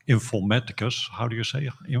informaticus. How do you say?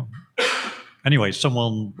 Anyway,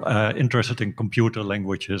 someone interested in computer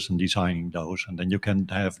languages and designing those, and then you can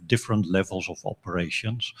have different levels of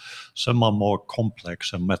operations. Some are more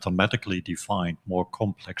complex and mathematically defined, more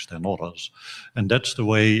complex than others. And that's the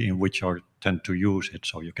way in which I tend to use it.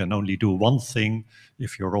 So you can only do one thing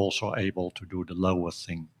if you're also able to do the lower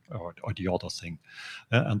thing or the other thing,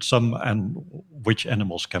 and which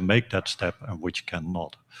animals can make that step and which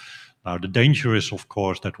cannot. Now the danger is, of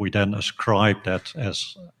course, that we then ascribe that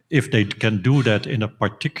as if they can do that in a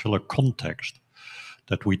particular context,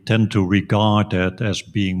 that we tend to regard that as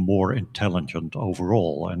being more intelligent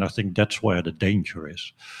overall, and I think that's where the danger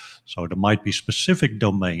is. So there might be specific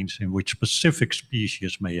domains in which specific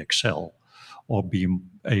species may excel or be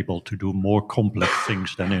able to do more complex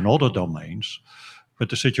things than in other domains. But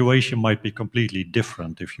the situation might be completely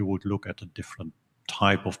different if you would look at a different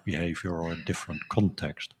type of behavior or a different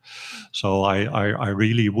context. So I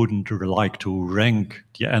really wouldn't like to rank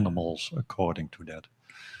the animals according to that.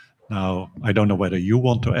 Now, I don't know whether you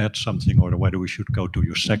want to add something or whether we should go to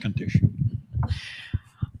your second issue.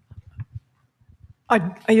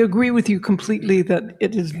 I agree with you completely that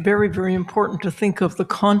it is very, very important to think of the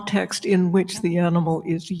context in which the animal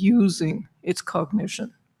is using its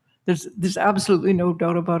cognition. There's absolutely no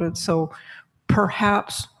doubt about it. So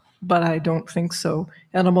perhaps, but I don't think so,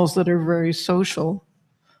 animals that are very social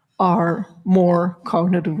are more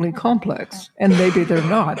cognitively complex, and maybe they're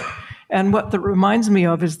not. And what that reminds me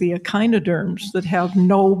of is the echinoderms that have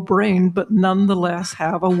no brain, but nonetheless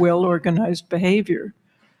have a well-organized behavior.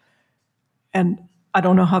 And I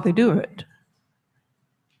don't know how they do it.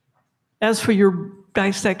 As for your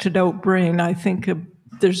dissected out brain, I think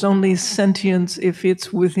there's only sentience if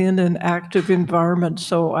it's within an active environment.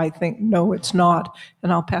 So I think, no, it's not.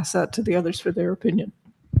 And I'll pass that to the others for their opinion.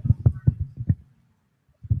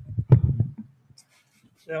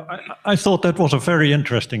 Yeah, I thought that was a very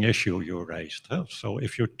interesting issue you raised. So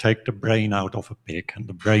if you take the brain out of a pig and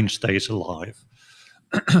the brain stays alive,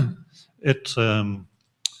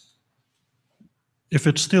 if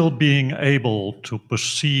it's still being able to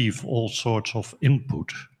perceive all sorts of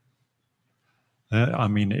input, I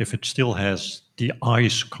mean, if it still has the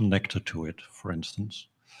eyes connected to it, for instance,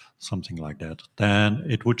 something like that, then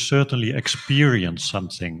it would certainly experience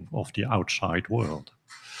something of the outside world.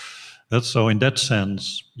 So in that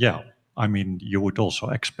sense, yeah, I mean, you would also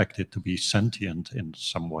expect it to be sentient in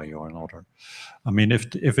some way or another. I mean,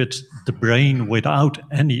 if it's the brain without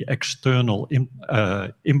any external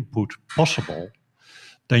input possible,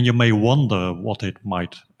 then you may wonder what it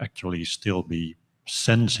might actually still be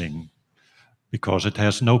sensing, because it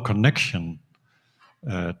has no connection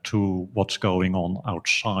to what's going on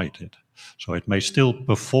outside it. So it may still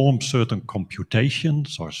perform certain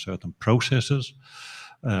computations or certain processes,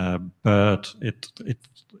 but it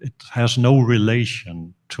has no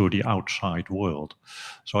relation to the outside world.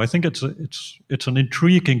 So I think it's an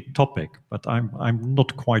intriguing topic, but I'm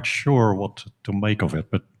not quite sure what to make of it.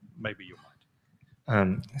 But maybe you might.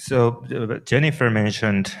 So Jennifer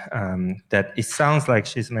mentioned that it sounds like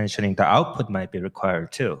she's mentioning the output might be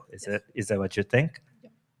required too. Is that what you think? Yeah.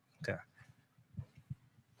 Okay.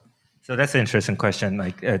 So that's an interesting question.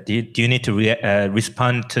 Like, do you need to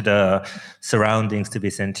respond to the surroundings to be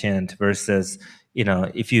sentient versus,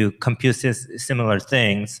 if you compute similar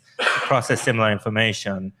things, process similar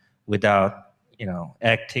information without,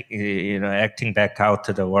 acting back out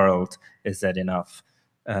to the world, is that enough?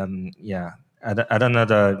 Yeah. I don't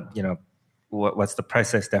know what's the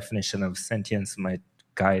precise definition of sentience might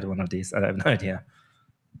guide one of these. I have no idea.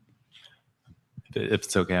 If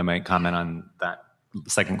it's okay, I might comment on that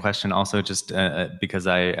second question also, just because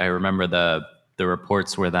I remember the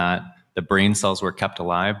reports where that the brain cells were kept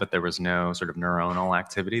alive, but there was no sort of neuronal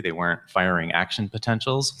activity. They weren't firing action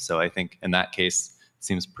potentials. So I think in that case, it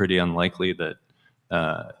seems pretty unlikely that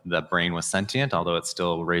the brain was sentient, although it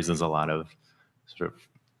still raises a lot of sort of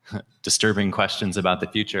disturbing questions about the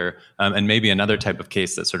future. And maybe another type of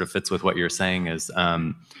case that sort of fits with what you're saying is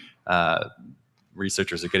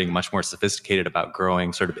researchers are getting much more sophisticated about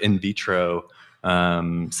growing sort of in vitro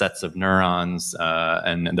sets of neurons,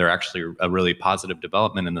 and they're actually a really positive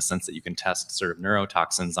development in the sense that you can test sort of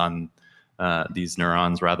neurotoxins on these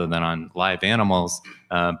neurons rather than on live animals.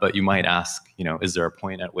 But you might ask, is there a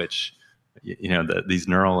point at which these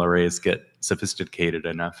neural arrays get sophisticated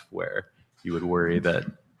enough where you would worry that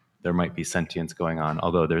there might be sentience going on,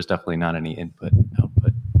 although there's definitely not any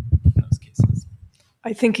input-output in those cases.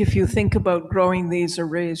 I think if you think about growing these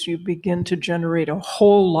arrays, you begin to generate a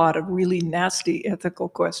whole lot of really nasty ethical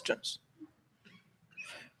questions.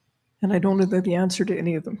 And I don't know the answer to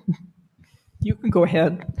any of them. You can go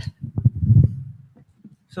ahead.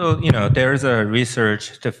 So, there's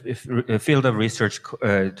a field of research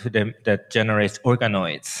that generates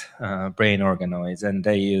organoids, brain organoids, and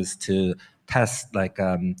they use to test like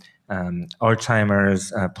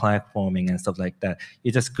Alzheimer's, plaque forming and stuff like that.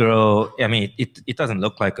 You just grow, I mean, it doesn't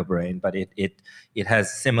look like a brain, but it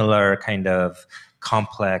has similar kind of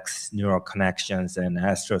complex neural connections and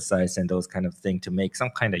astrocytes and those kind of things to make some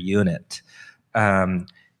kind of unit. But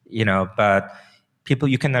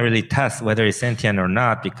you cannot really test whether it's sentient or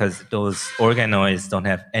not because those organoids don't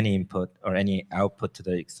have any input or any output to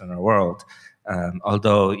the external world.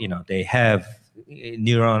 Although, they have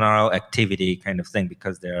neuronal activity kind of thing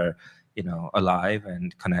because they're, alive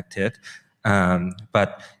and connected.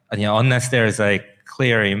 But unless there's a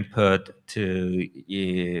clear input to,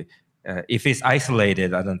 if it's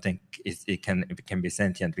isolated, I don't think it can be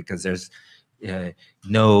sentient because there's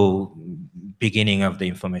no beginning of the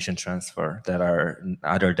information transfer that are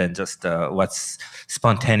other than just what's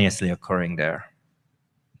spontaneously occurring there.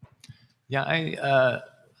 Yeah, I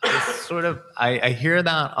hear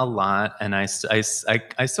that a lot, and I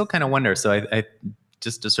still kind of wonder. So I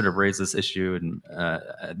just to sort of raise this issue and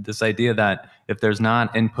this idea that if there's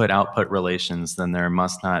not input-output relations, then there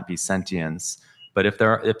must not be sentience. But if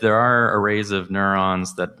there are arrays of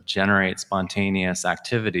neurons that generate spontaneous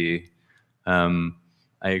activity, I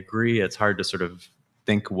agree. It's hard to sort of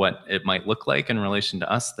think what it might look like in relation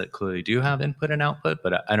to us that clearly do have input and output.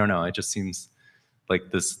 But I don't know. It just seems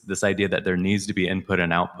like this idea that there needs to be input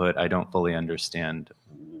and output. I don't fully understand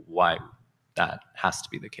why that has to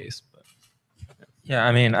be the case. But yeah,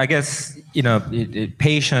 I mean, I guess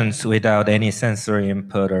patients without any sensory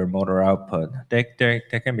input or motor output, they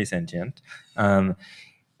can be sentient. But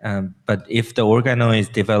if the organoid is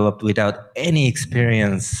developed without any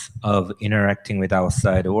experience of interacting with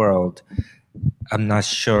outside world, I'm not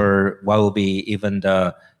sure what will be even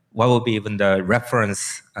the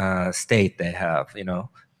reference state they have.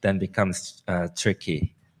 Then becomes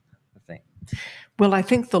tricky, I think. Well, I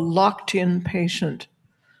think the locked-in patient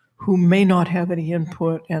who may not have any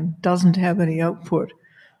input and doesn't have any output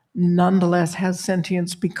nonetheless has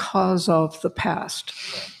sentience because of the past.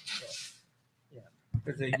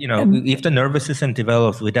 If the nervous system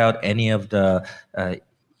develops without any of the,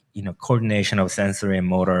 coordination of sensory and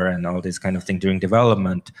motor and all this kind of thing during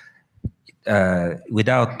development,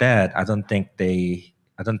 without that, I don't think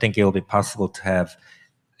it will be possible to have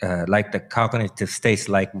like the cognitive states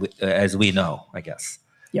as we know, I guess.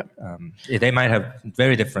 Yep. They might have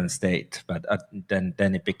very different state, but then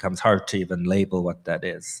it becomes hard to even label what that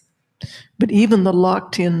is. But even the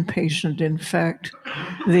locked-in patient, in fact,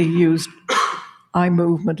 they used eye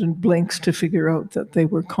movement and blinks to figure out that they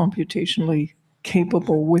were computationally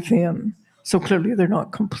capable within. So clearly they're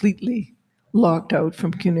not completely locked out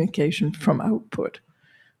from communication from output,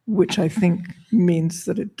 which I think means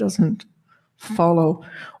that it doesn't follow.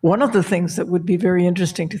 One of the things that would be very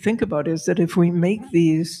interesting to think about is that if we make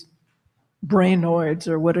these brainoids,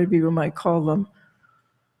 or whatever you might call them,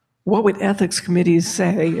 what would ethics committees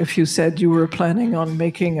say if you said you were planning on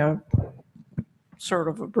making a sort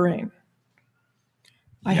of a brain?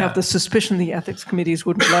 I have the suspicion the ethics committees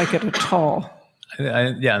wouldn't like it at all.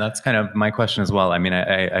 Yeah, that's kind of my question as well. I mean,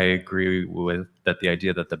 I agree with that. The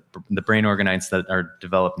idea that the brain organoids that are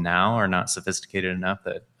developed now are not sophisticated enough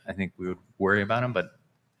that I think we would worry about them. But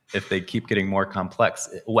if they keep getting more complex,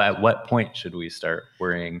 at what point should we start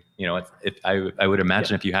worrying? If I would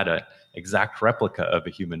imagine if you had an exact replica of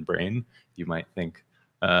a human brain, you might think,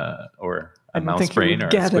 or a mouse brain or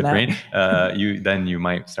a squid brain, then you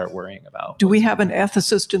might start worrying about. Do we have an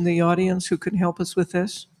ethicist in the audience who can help us with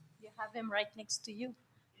this? You have him right next to you.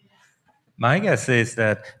 My guess is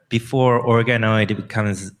that before organoid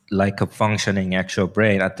becomes like a functioning actual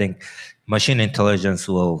brain, I think machine intelligence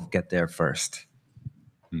will get there first.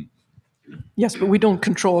 Yes, but we don't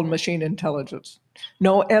control machine intelligence.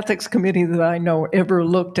 No ethics committee that I know ever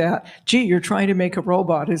looked at, gee, you're trying to make a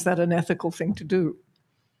robot. Is that an ethical thing to do?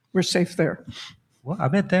 We're safe there. Well, I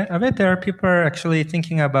bet there are people actually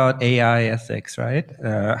thinking about AI ethics, right?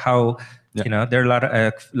 There are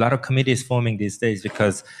a lot of committees forming these days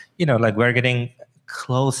because, we're getting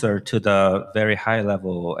closer to the very high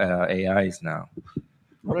level AIs now.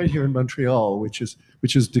 Right here in Montreal, which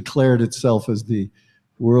has declared itself as the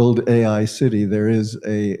World AI City, there is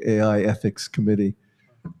a AI ethics committee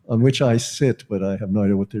on which I sit, but I have no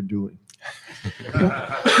idea what they're doing.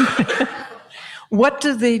 What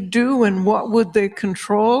do they do, and what would they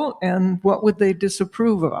control, and what would they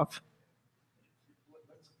disapprove of?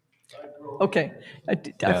 Okay, I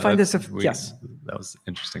find this yes. That was an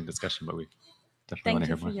interesting discussion, but we definitely want to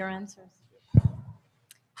hear more. Thank you for your answers.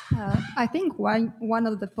 I think one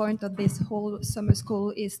of the points of this whole summer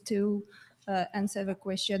school is to answer the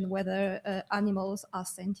question whether animals are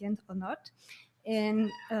sentient or not.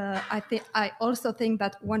 And I also think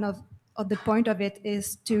that one of the point of it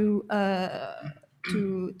is to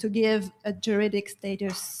give a juridic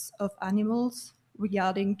status of animals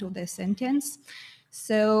regarding to their sentience.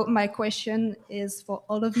 So my question is for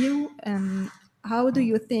all of you. How do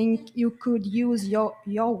you think you could use your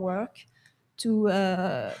work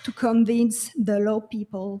to convince the law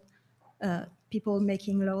people, people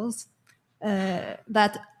making laws,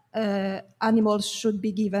 that animals should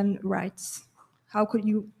be given rights? How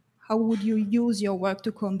would you use your work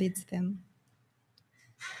to convince them?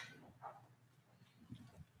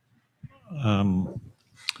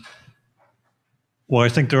 Well, I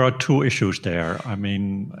think there are two issues there. I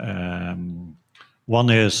mean, one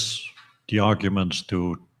is the arguments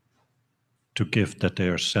to give that they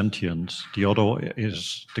are sentient. The other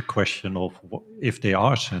is the question of if they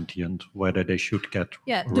are sentient, whether they should get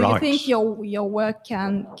Yeah. rights. Do you think your work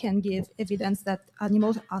can give evidence that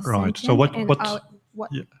animals are Right. sentient? So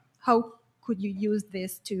how could you use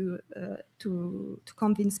this to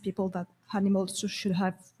convince people that animals should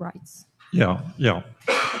have rights? Yeah.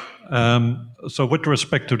 So with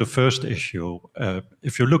respect to the first issue,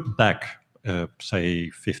 if you look back, say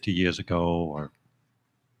 50 years ago or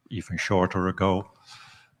even shorter ago,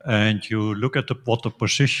 and you look at what the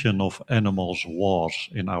position of animals was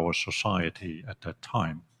in our society at that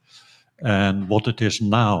time, and what it is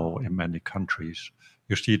now in many countries,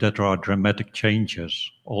 you see that there are dramatic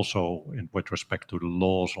changes also with respect to the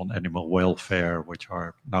laws on animal welfare, which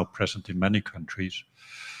are now present in many countries,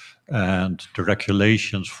 and the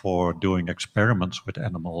regulations for doing experiments with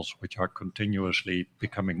animals, which are continuously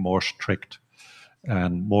becoming more strict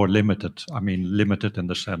and more limited. I mean, limited in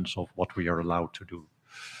the sense of what we are allowed to do,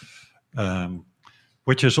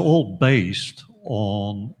 which is all based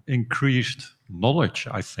on increased knowledge,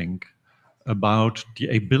 I think, about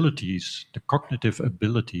the abilities, the cognitive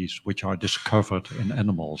abilities which are discovered in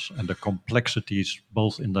animals, and the complexities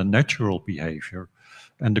both in the natural behavior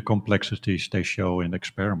and the complexities they show in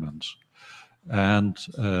experiments. And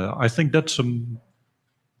I think that's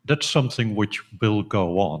something which will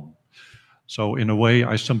go on. So in a way,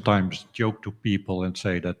 I sometimes joke to people and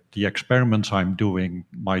say that the experiments I'm doing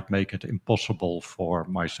might make it impossible for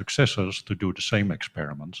my successors to do the same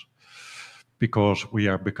experiments, because we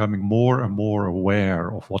are becoming more and more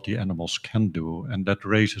aware of what the animals can do, and that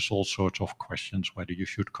raises all sorts of questions whether you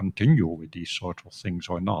should continue with these sorts of things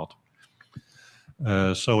or not.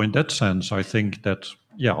 So in that sense, I think that,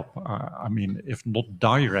 I mean, if not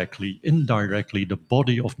directly, indirectly, the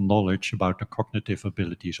body of knowledge about the cognitive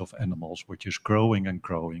abilities of animals, which is growing and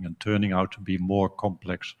growing and turning out to be more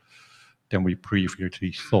complex than we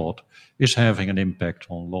previously thought, is having an impact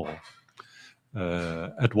on law.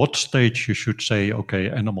 At what stage you should say,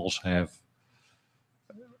 okay, animals have,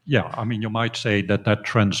 I mean, you might say that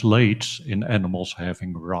translates in animals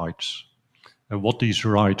having rights. What these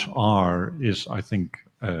rights are is, I think,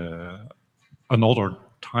 another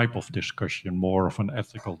type of discussion, more of an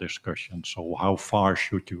ethical discussion. So how far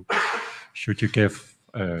should you give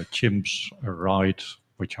chimps a right,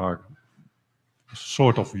 which are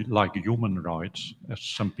sort of like human rights, as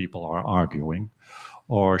some people are arguing,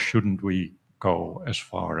 or shouldn't we go as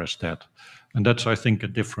far as that? And that's, I think, a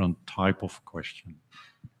different type of question.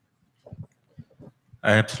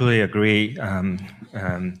 I absolutely agree.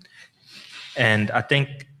 And I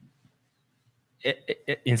think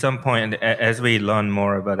in some point, as we learn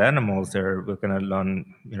more about animals, we're going to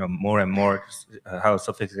learn, more and more how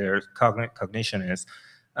sophisticated cognition is.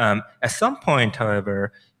 At some point,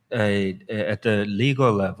 however, at the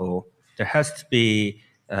legal level, there has to be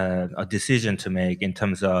a decision to make in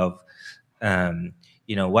terms of,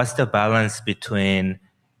 what's the balance between,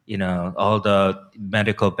 all the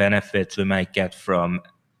medical benefits we might get from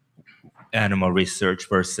animal research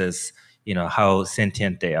versus, how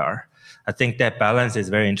sentient they are. I think that balance is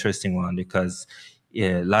a very interesting one, because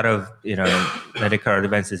a lot of, medical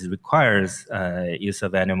advances requires use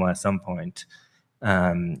of animal at some point.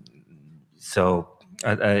 So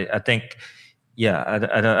I think,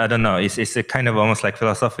 I don't know. It's a kind of almost like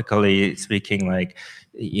philosophically speaking, like,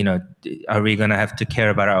 are we going to have to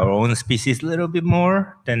care about our own species a little bit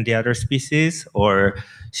more than the other species, or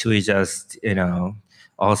should we just,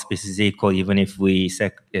 all species equal, even if we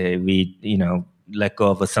let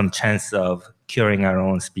go of some chance of curing our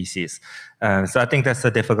own species? So I think that's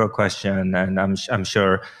a difficult question, and I'm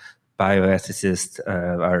sure bioethicists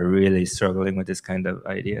are really struggling with this kind of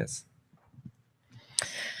ideas.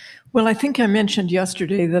 Well, I think I mentioned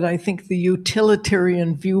yesterday that I think the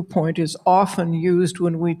utilitarian viewpoint is often used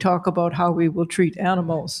when we talk about how we will treat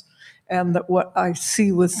animals. And that what I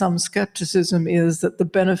see with some skepticism is that the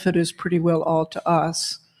benefit is pretty well all to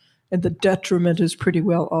us, and the detriment is pretty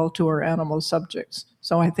well all to our animal subjects.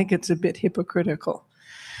 So I think it's a bit hypocritical.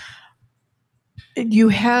 You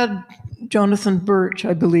had Jonathan Birch,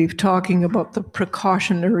 I believe, talking about the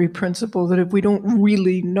precautionary principle that if we don't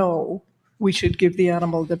really know, we should give the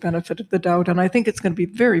animal the benefit of the doubt. And I think it's going to be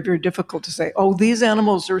very, very difficult to say, oh, these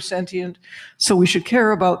animals are sentient, so we should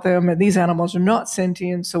care about them, and these animals are not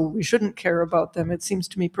sentient, so we shouldn't care about them. It seems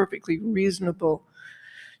to me perfectly reasonable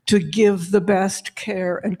to give the best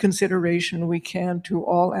care and consideration we can to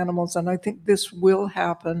all animals. And I think this will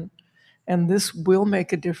happen, and this will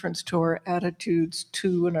make a difference to our attitudes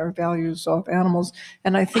to and our values of animals.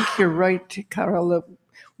 And I think you're right, Carel, that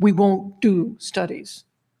we won't do studies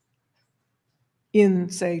in,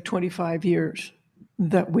 say, 25 years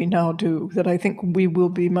that we now do, that I think we will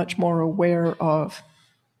be much more aware of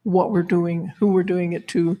what we're doing, who we're doing it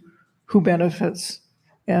to, who benefits,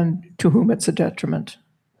 and to whom it's a detriment.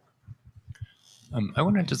 I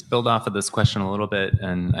want to just build off of this question a little bit,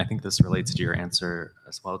 and I think this relates to your answer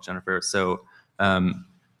as well, Jennifer. So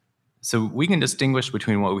we can distinguish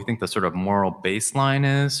between what we think the sort of moral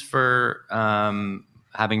baseline is for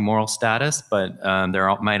having moral status, but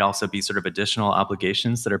there might also be sort of additional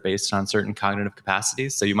obligations that are based on certain cognitive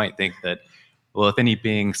capacities. So you might think that, well, if any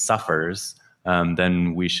being suffers,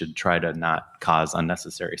 then we should try to not cause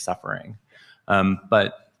unnecessary suffering.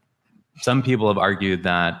 But some people have argued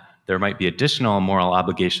that there might be additional moral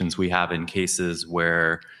obligations we have in cases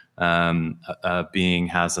where a being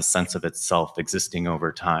has a sense of itself existing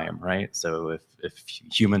over time, right? So if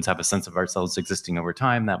humans have a sense of ourselves existing over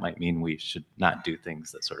time, that might mean we should not do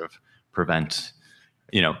things that sort of prevent,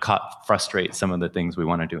 frustrate some of the things we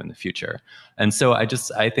want to do in the future. And so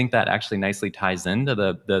I think that actually nicely ties into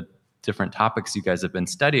the different topics you guys have been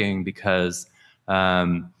studying, because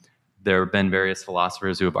there have been various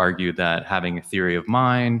philosophers who have argued that having a theory of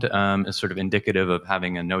mind is sort of indicative of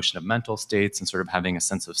having a notion of mental states and sort of having a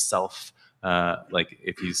sense of self. Like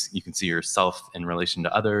if you can see yourself in relation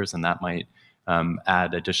to others, and that might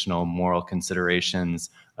add additional moral considerations.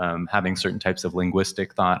 Having certain types of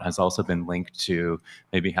linguistic thought has also been linked to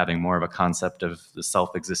maybe having more of a concept of the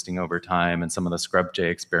self existing over time. And some of the scrub jay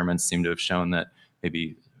experiments seem to have shown that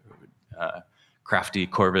maybe crafty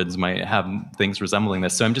corvids might have things resembling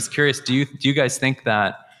this. So I'm just curious, do you guys think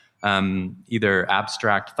that either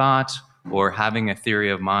abstract thought or having a theory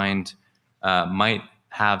of mind might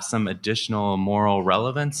have some additional moral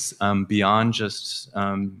relevance beyond just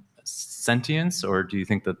sentience, or do you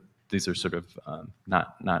think that these are sort of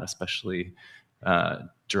not especially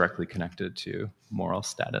directly connected to moral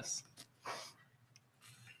status?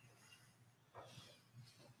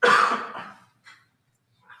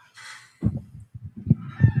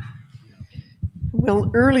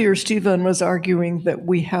 Well, earlier Stephen was arguing that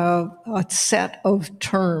we have a set of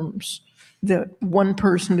terms that one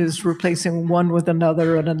person is replacing one with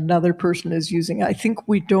another and another person is using. I think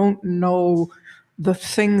we don't know the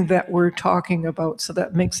thing that we're talking about, so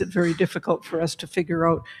that makes it very difficult for us to figure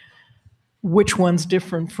out which one's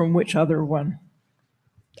different from which other one.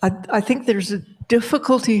 I think there's a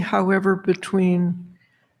difficulty, however, between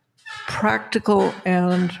practical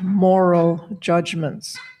and moral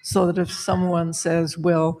judgments, so that if someone says,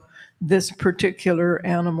 well, this particular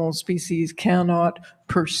animal species cannot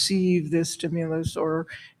perceive this stimulus or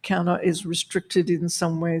is restricted in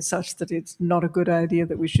some way such that it's not a good idea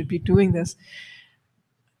that we should be doing this,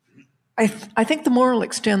 I think the moral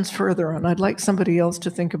extends further, and I'd like somebody else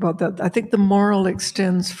to think about that. I think the moral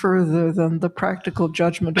extends further than the practical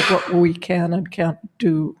judgment of what we can and can't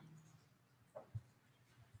do.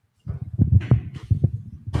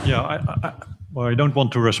 Yeah, I don't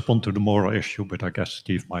want to respond to the moral issue, but I guess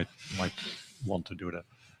Steve might want to do that.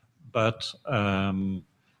 But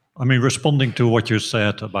responding to what you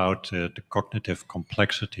said about the cognitive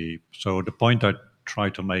complexity. So the point I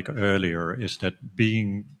tried to make earlier is that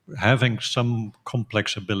having some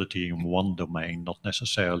complex ability in one domain not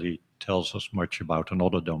necessarily tells us much about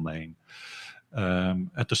another domain.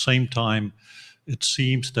 At the same time, it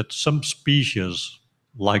seems that some species,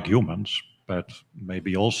 like humans, but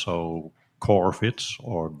maybe also corvids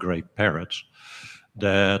or great parrots,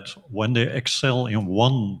 that when they excel in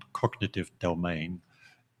one cognitive domain,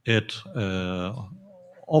 it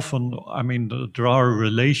often, there are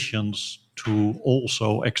relations to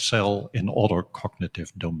also excel in other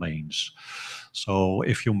cognitive domains. So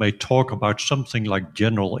if you may talk about something like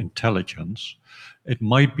general intelligence, it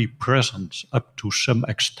might be present up to some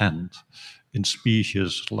extent in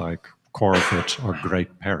species like corvids or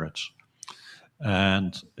great parrots.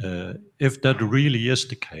 And if that really is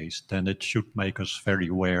the case, then it should make us very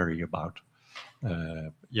wary about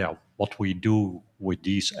what we do with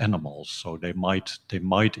these animals. So they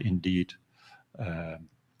might indeed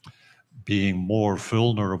being more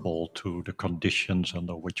vulnerable to the conditions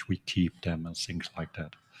under which we keep them and things like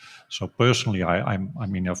that. So personally, I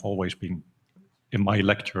mean, I've always been, in my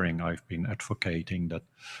lecturing, I've been advocating that,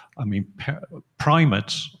 I mean,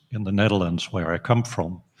 primates in the Netherlands, where I come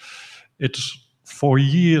from, for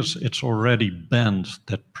years it's already banned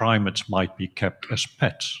that primates might be kept as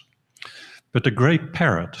pets. But a great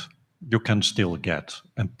parrot you can still get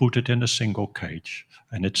and put it in a single cage,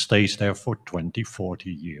 and it stays there for 20,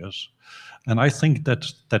 40 years. And I think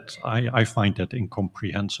that I find that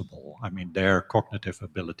incomprehensible. I mean, their cognitive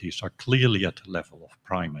abilities are clearly at the level of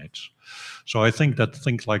primates. So I think that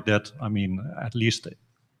things like that, I mean, at least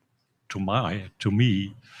to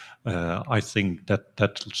me, I think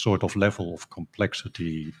that sort of level of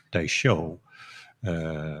complexity they show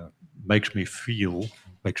makes me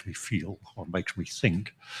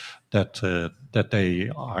think that they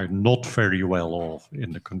are not very well off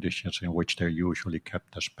in the conditions in which they're usually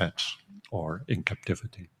kept as pets or in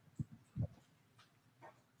captivity.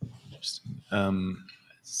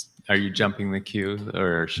 Are you jumping the queue,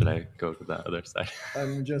 or should I go to the other side?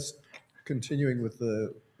 I'm just continuing with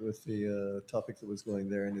the topic that was going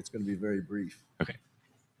there, and it's going to be very brief. Okay.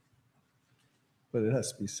 But it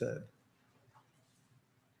has to be said.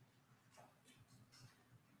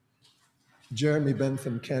 Jeremy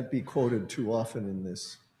Bentham can't be quoted too often in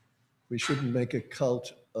this. We shouldn't make a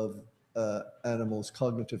cult of animals'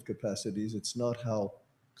 cognitive capacities. It's not how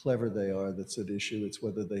clever they are that's at issue, it's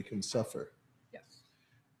whether they can suffer. Yes.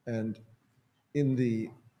 And in the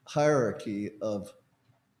hierarchy of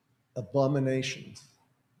abominations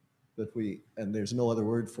that and there's no other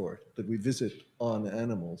word for it, that we visit on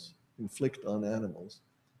animals, inflict on animals,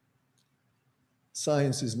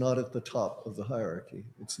 science is not at the top of the hierarchy.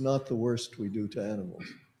 It's not the worst we do to animals.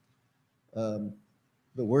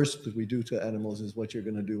 The worst that we do to animals is what you're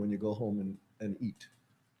going to do when you go home and eat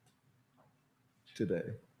today.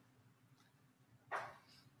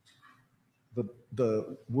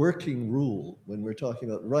 The working rule, when we're talking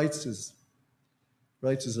about rights is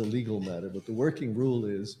a legal matter, but the working rule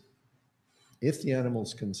is if the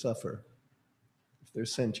animals can suffer, if they're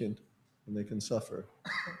sentient and they can suffer,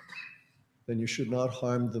 then you should not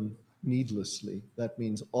harm them needlessly. That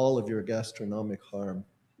means all of your gastronomic harm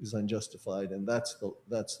is unjustified, and that's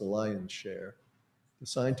the lion's share. The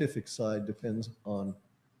scientific side depends on,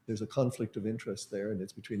 there's a conflict of interest there, and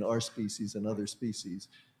it's between our species and other species,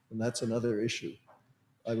 and that's another issue.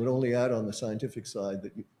 I would only add on the scientific side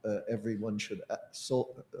that everyone should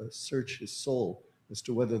search his soul as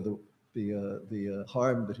to whether the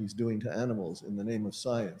harm that he's doing to animals in the name of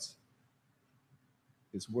science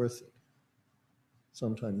is worth it.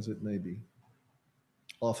 Sometimes it may be.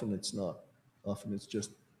 Often it's not. Often it's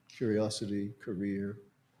just curiosity, career,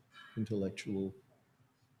 intellectual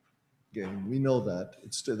gain. We know that.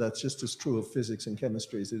 That's just as true of physics and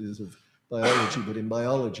chemistry as it is of biology, but in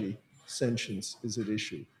biology, sentience is at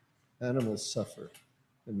issue. Animals suffer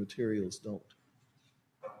and materials don't.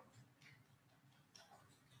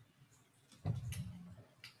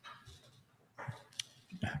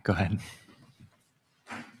 Go ahead.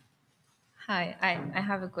 Hi, I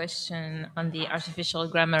have a question on the artificial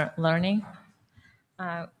grammar learning.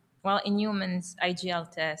 Well, in humans'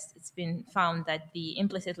 IGL test, it's been found that the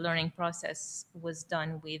implicit learning process was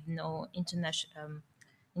done with no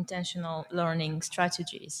intentional learning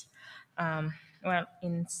strategies. Well,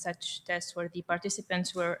 in such tests where the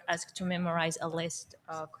participants were asked to memorize a list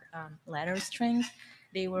of letter strings,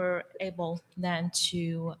 they were able then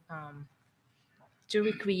to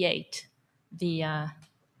recreate the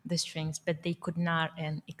strings, but they could not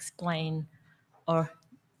explain or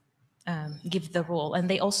give the rule. And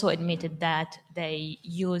they also admitted that they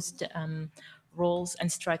used rules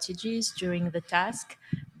and strategies during the task,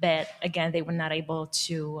 but again, they were not able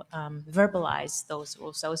to verbalize those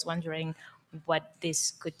rules. So I was wondering what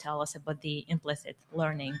this could tell us about the implicit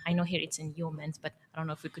learning. I know here it's in humans, but I don't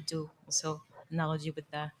know if we could do also analogy with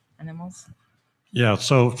the animals. Yeah,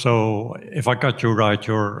 so if I got you right,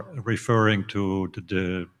 you're referring to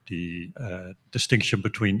the distinction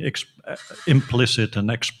between implicit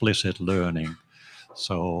and explicit learning.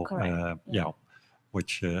 So yeah,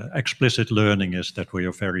 which explicit learning is that we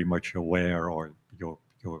are very much aware, or you're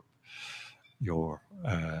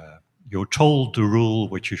told the rule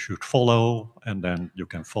which you should follow, and then you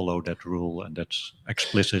can follow that rule, and that's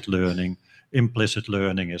explicit learning. Implicit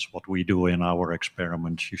learning is what we do in our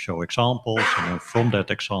experiments. You show examples, and then from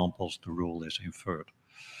that examples, the rule is inferred.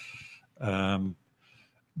 Now,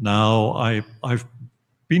 I've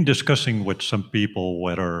been discussing with some people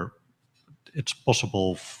whether it's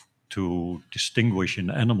possible to distinguish in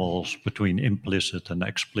animals between implicit and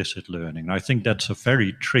explicit learning. I think that's a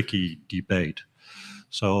very tricky debate.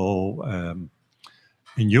 So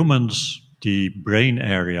in humans, the brain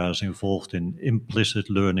areas involved in implicit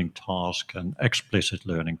learning task and explicit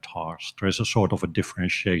learning tasks. There is a sort of a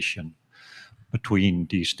differentiation between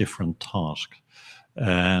these different tasks.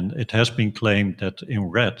 And it has been claimed that in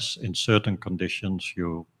rats, in certain conditions,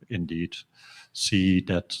 you indeed see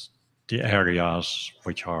that the areas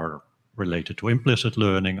which are related to implicit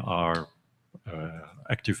learning are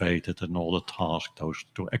activated, and all the tasks goes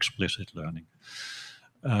to explicit learning.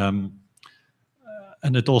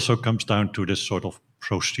 And it also comes down to this sort of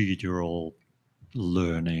procedural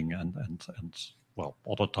learning and well,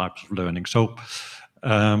 other types of learning. So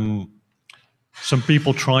some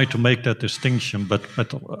people try to make that distinction, but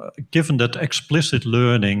given that explicit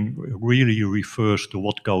learning really refers to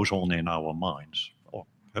what goes on in our minds, or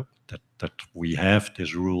that we have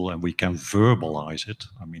this rule and we can verbalize it.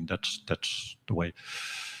 I mean, that's the way.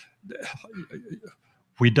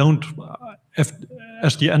 We don't,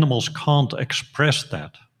 as the animals can't express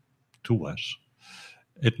that to us,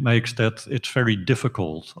 it makes that it's very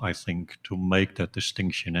difficult, I think, to make that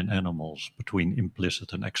distinction in animals between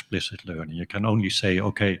implicit and explicit learning. You can only say,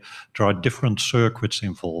 okay, there are different circuits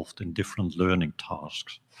involved in different learning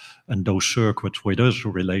tasks, and those circuits with us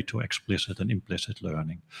relate to explicit and implicit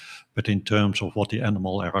learning. But in terms of what the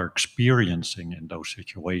animal are experiencing in those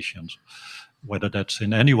situations, whether that's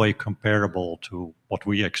in any way comparable to what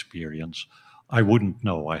we experience, I wouldn't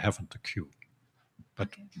know. I haven't the clue. But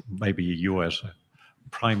maybe you as a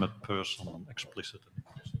primate person on explicit and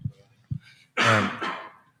implicit learning.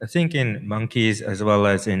 I think in monkeys as well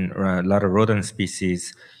as in a lot of rodent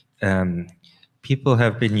species, people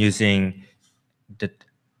have been using the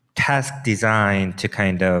task design to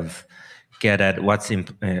kind of get at what's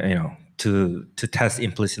to test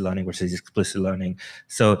implicit learning versus explicit learning.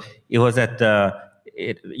 So it was at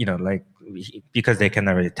because they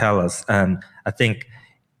cannot really tell us. I think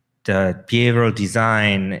the behavioral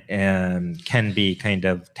design can be kind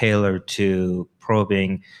of tailored to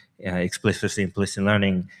probing explicit implicit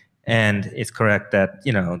learning. And it's correct that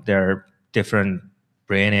there are different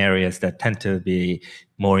brain areas that tend to be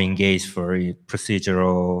more engaged for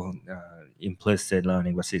procedural implicit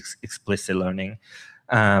learning versus explicit learning.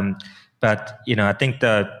 But I think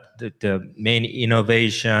the main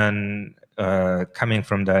innovation coming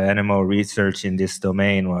from the animal research in this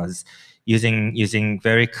domain was using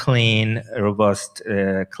very clean, robust,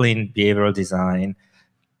 clean behavioral design,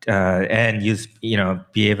 and use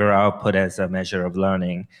behavioral output as a measure of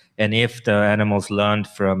learning. And if the animals learned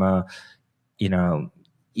from a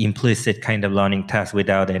implicit kind of learning task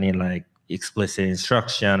without any like explicit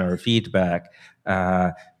instruction or feedback,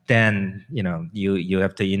 then you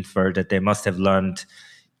have to infer that they must have learned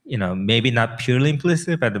maybe not purely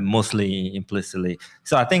implicit, but mostly implicitly.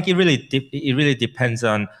 So I think it really depends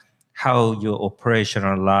on how you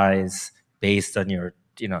operationalize based on your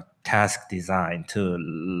task design to a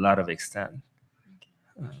lot of extent.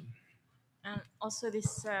 And also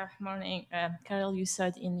this morning, Carel, you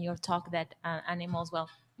said in your talk that animals, well,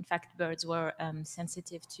 in fact, birds were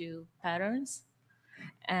sensitive to patterns.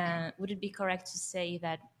 Would it be correct to say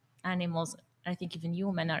that animals, I think even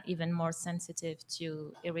human, are even more sensitive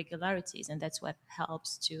to irregularities, and that's what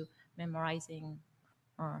helps to memorizing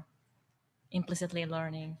or implicitly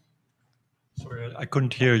learning? Sorry, I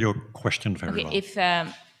couldn't hear your question very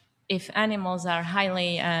well. If animals are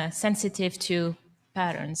highly sensitive to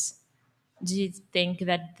patterns, do you think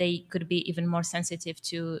that they could be even more sensitive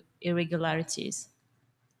to irregularities?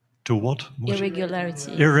 To what? Irregularities.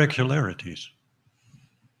 Irregularities.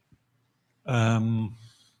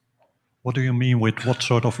 What do you mean with what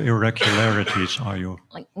sort of irregularities are you?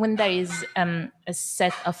 Like when there is a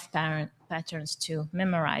set of patterns to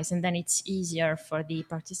memorize, and then it's easier for the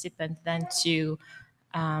participant then to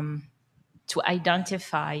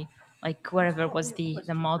identify like wherever was the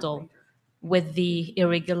model with the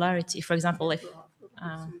irregularity. For example, if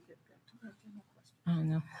I don't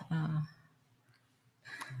know.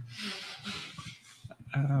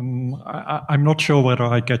 I'm not sure whether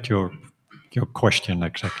I get your question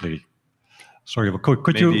exactly. Sorry, but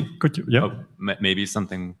could you? Yeah. Oh, maybe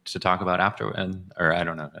something to talk about after, or I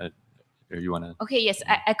don't know. Or you want to? Okay, yes,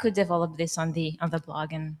 I could develop this on the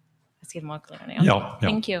blog and let's get more clearly. Okay. Yeah.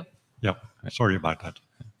 Thank you. Yeah. Sorry about that.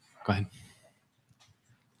 Go ahead.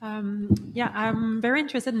 I'm very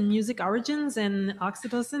interested in music origins and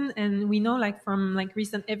oxytocin, and we know from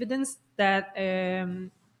recent evidence that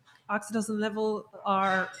oxytocin level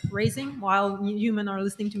are raising while humans are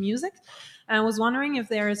listening to music. And I was wondering if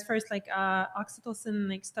there is first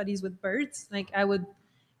oxytocin studies with birds. I would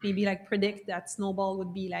maybe predict that Snowball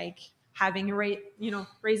would be having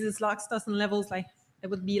raises oxytocin levels. It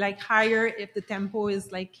would be higher if the tempo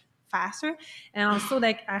is faster. And also,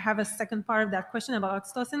 like, I have a second part of that question about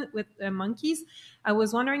oxytocin with monkeys. I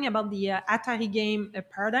was wondering about the Atari game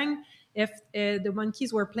paradigm, if the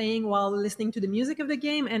monkeys were playing while listening to the music of the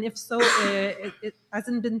game, and if so, it has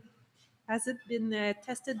it been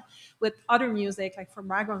tested with other music, like for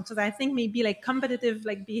background? Because I think maybe like competitive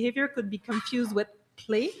like behavior could be confused with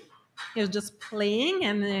play. It's just playing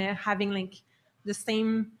and having like the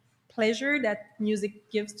same pleasure that music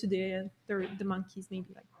gives to the monkeys.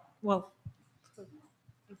 Maybe like, well.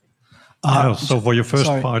 So for your first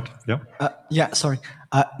sorry. part, yeah. Sorry.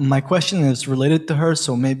 My question is related to her,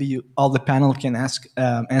 so maybe all the panel can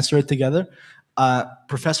answer it together.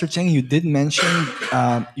 Professor Chang, you did mention,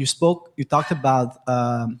 you talked about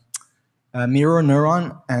mirror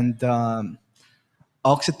neuron and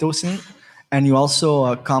oxytocin, and you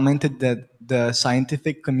also commented that the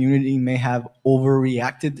scientific community may have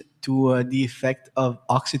overreacted to the effect of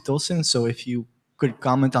oxytocin. So if you could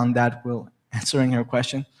comment on that while answering her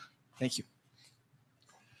question. Thank you.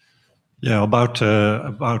 Yeah, about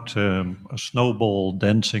a snowball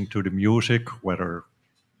dancing to the music, whether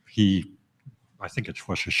I think it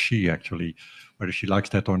was a she actually, whether she likes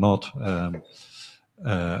that or not, and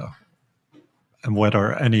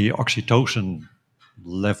whether any oxytocin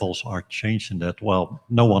levels are changed in that, well,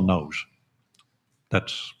 no one knows.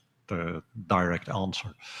 That's the direct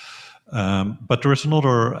answer. But there is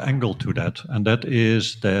another angle to that, and that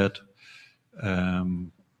is that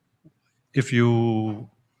if you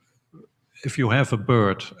have a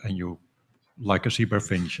bird and you like a zebra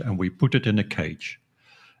finch and we put it in a cage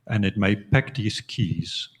and it may peck these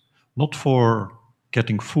keys, not for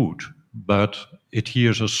getting food, but it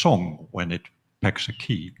hears a song when it pecks a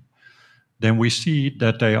key, then we see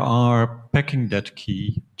that they are pecking that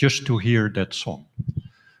key just to hear that song.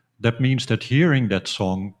 That means that hearing that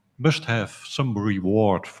song must have some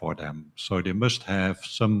reward for them. So they must have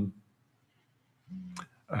some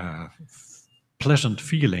pleasant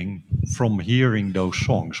feeling from hearing those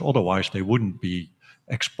songs. Otherwise, they wouldn't be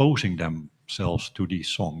exposing themselves to these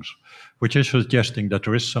songs, which is suggesting that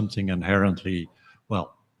there is something inherently,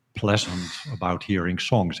 well, pleasant about hearing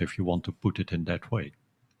songs, if you want to put it in that way.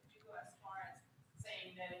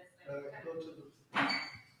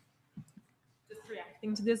 Just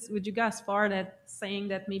reacting to this, would you go as far that saying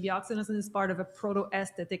that maybe oxytocin is part of a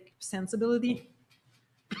proto-aesthetic sensibility?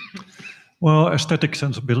 Well, aesthetic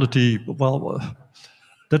sensibility, well,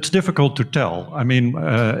 that's difficult to tell. I mean,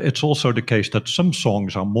 it's also the case that some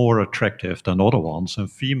songs are more attractive than other ones,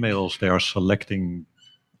 and females, they are selecting,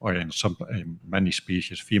 or in many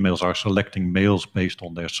species, females are selecting males based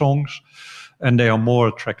on their songs, and they are more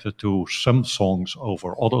attracted to some songs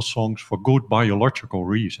over other songs for good biological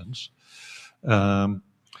reasons.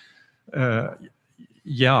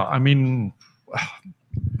 Yeah, I mean,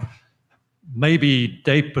 maybe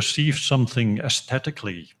they perceive something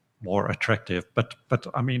aesthetically more attractive, but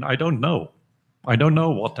I mean, I don't know. I don't know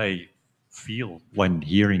what they feel when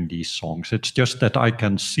hearing these songs. It's just that I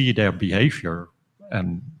can see their behavior,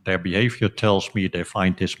 and their behavior tells me they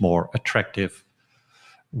find this more attractive,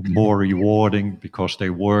 more rewarding, because they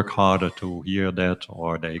work harder to hear that,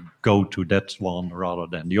 or they go to that one rather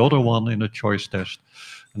than the other one in a choice test.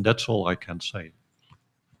 And that's all I can say.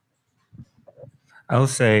 I'll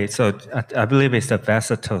say, so I believe it's the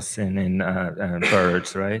vasotocin in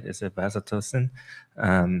birds, right? Is it vasotocin?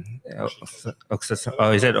 Oxytocin.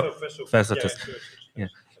 Oh, is it vasotocin? Yeah.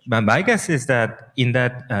 But my guess is that in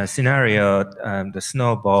that scenario, the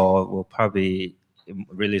snowball will probably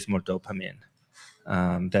release more dopamine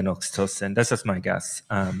than oxytocin. That's just my guess.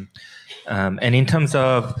 And in terms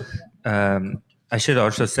of, I should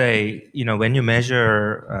also say, you know, when you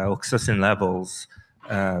measure oxytocin levels,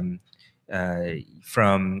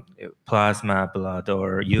 from plasma, blood,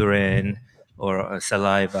 or urine, or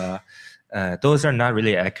saliva, those are not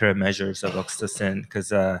really accurate measures of oxytocin,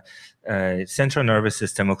 because central nervous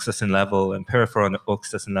system oxytocin level and peripheral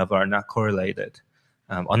oxytocin level are not correlated.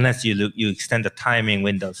 Unless you extend the timing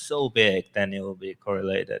window so big, then it will be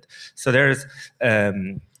correlated. So there's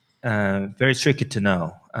very tricky to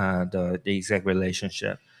know the exact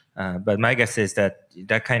relationship. But my guess is that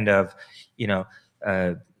that kind of, you know,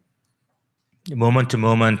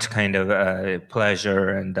 moment-to-moment kind of pleasure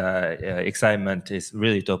and excitement is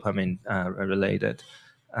really dopamine related.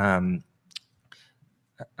 And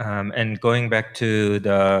going back to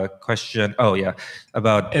the question,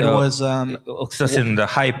 about it was oxytocin, the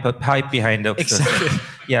hype behind oxytocin. Exactly.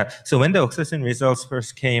 Yeah. So when the oxytocin results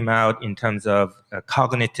first came out in terms of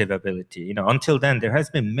cognitive ability, you know, until then there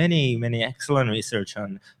has been many excellent research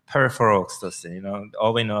on peripheral oxytocin. You know,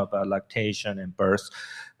 all we know about lactation and birth.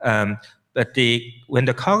 But when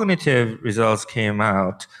the cognitive results came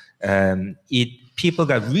out, people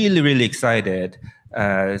got really, really excited,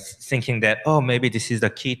 thinking that, oh, maybe this is the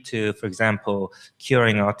key to, for example,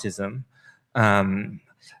 curing autism.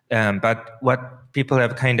 But what people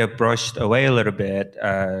have kind of brushed away a little bit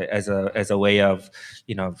as a way of,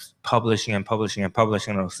 publishing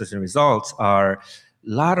autism results are a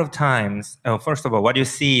lot of times. First of all, what you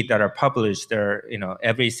see that are published, there,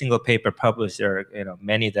 every single paper published, there are,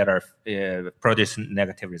 many that are producing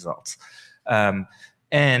negative results.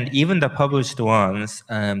 And even the published ones,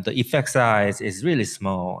 the effect size is really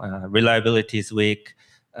small. Reliability is weak,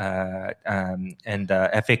 and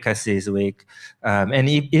efficacy is weak. And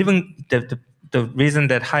even the reason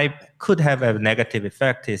that hype could have a negative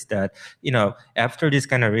effect is that, after this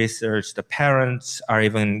kind of research, the parents are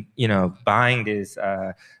even, buying this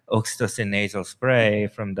oxytocin nasal spray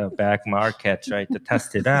from the back market, right, to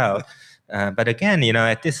test it out. But again,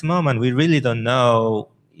 at this moment, we really don't know,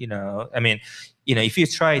 if you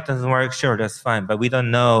try it doesn't work, sure, that's fine. But we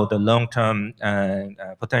don't know the long-term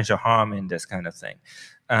potential harm in this kind of thing.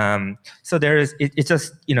 So it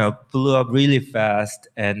just, blew up really fast,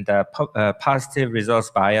 and positive results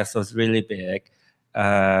bias was really big.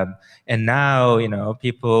 And now,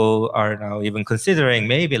 people are now even considering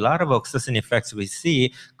maybe a lot of oxytocin effects we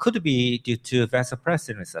see could be due to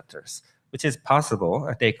vasopressin receptors, which is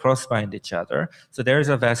possible. They cross-bind each other. So there is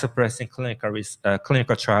a vasopressin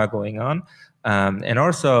clinical trial going on. And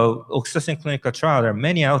also, oxytocin clinical trial, there are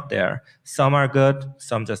many out there. Some are good,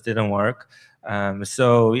 some just didn't work.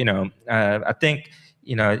 So, I think,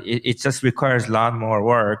 it just requires a lot more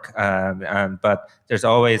work. But there's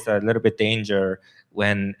always a little bit danger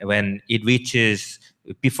when it reaches,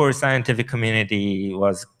 before scientific community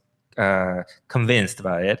was convinced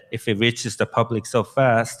by it, if it reaches the public so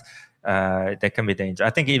fast, there can be danger.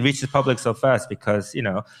 I think it reaches the public so fast because,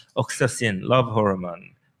 oxytocin, love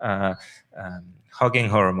hormone, hugging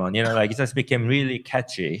hormone, it just became really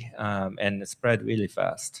catchy, and spread really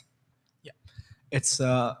fast. Yeah, it's.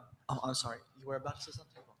 I'm sorry, you were about to say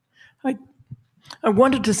something. I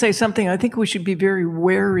wanted to say something. I think we should be very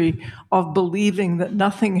wary of believing that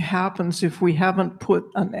nothing happens if we haven't put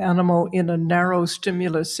an animal in a narrow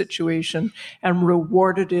stimulus situation and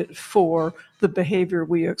rewarded it for the behavior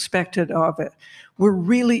we expected of it. We're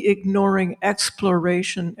really ignoring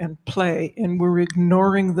exploration and play, and we're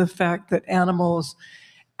ignoring the fact that animals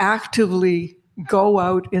actively go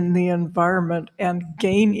out in the environment and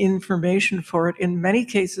gain information for it, in many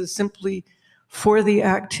cases simply for the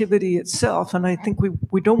activity itself. And I think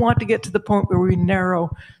we don't want to get to the point where we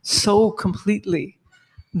narrow so completely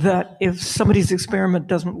that if somebody's experiment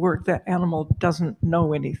doesn't work, that animal doesn't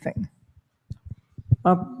know anything.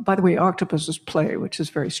 By the way, octopuses play, which is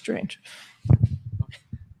very strange.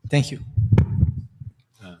 Thank you.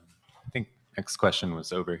 I think next question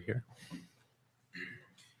was over here.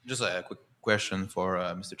 Just a quick question for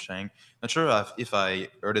Mr. Chang. Not sure if I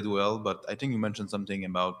heard it well, but I think you mentioned something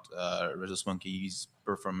about rhesus monkeys'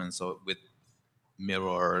 performance with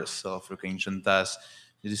mirror self-recognition tasks.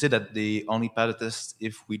 Did you say that they only pass the test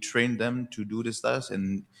if we train them to do this task?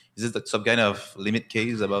 And is it some kind of limit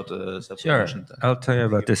case about self-recognition task? I'll tell you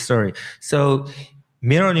about this story. So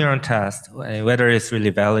mirror neuron test, whether it's really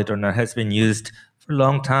valid or not, has been used for a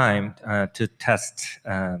long time to test,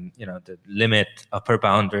 the limit, upper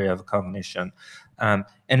boundary of cognition. And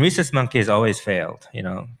rhesus monkeys always failed.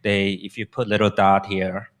 If you put little dot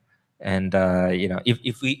here, and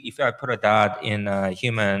if I put a dot in a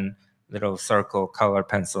human little circle color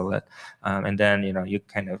pencil, and then you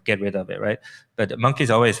kind of get rid of it, right? But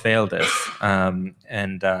monkeys always fail this, and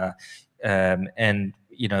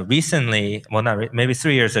recently, well, maybe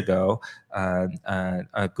 3 years ago,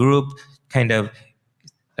 a group kind of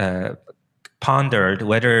pondered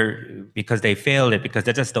whether, because they failed it, because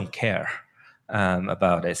they just don't care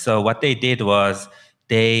about it. So what they did was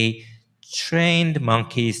they trained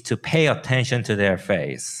monkeys to pay attention to their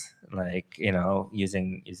face, like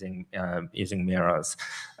using mirrors,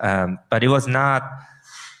 but it was not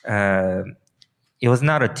a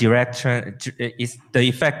direct. The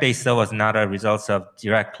effect they saw was not a result of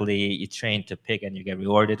directly you train to pick and you get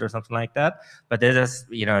rewarded or something like that. But they just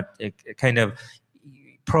kind of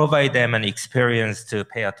provide them an experience to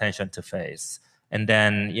pay attention to face, and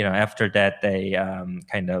then after that they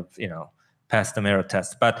kind of pass the mirror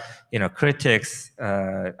test. But critics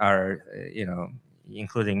are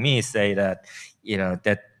including me say that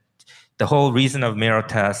that the whole reason of mirror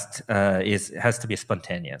test has to be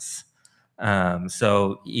spontaneous.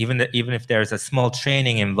 So even if there's a small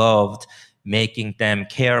training involved, making them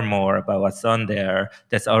care more about what's on there,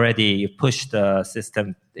 that's already pushed the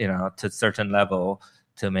system to a certain level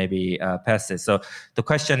to maybe pass it. So the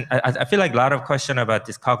question, I feel like a lot of question about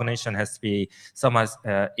this cognition has to be so much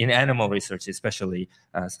in animal research, especially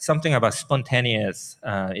something about spontaneous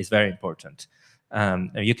is very important.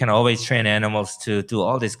 You can always train animals to do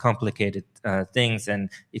all these complicated things and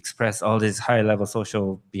express all this high-level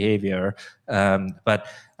social behavior. But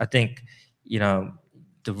I think,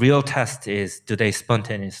 the real test is, do they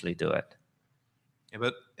spontaneously do it? Yeah,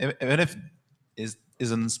 but even if it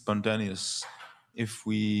isn't spontaneous, if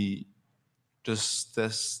we just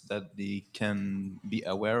test that they can be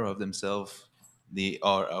aware of themselves, they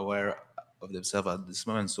are aware of themselves at this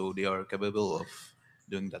moment, so they are capable of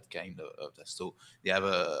doing that kind of test. So they have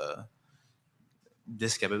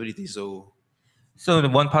this capability. So the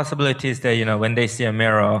one possibility is that, when they see a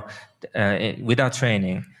mirror without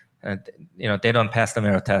training, they don't pass the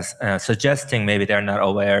mirror test, suggesting maybe they're not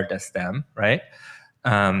aware that's them, right?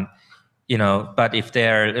 But if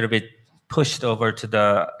they're a little bit pushed over to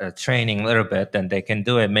the training a little bit, then they can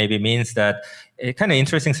do it. Maybe means that a kind of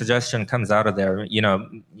interesting suggestion comes out of there.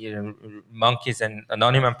 Monkeys and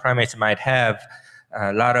non-human primates might have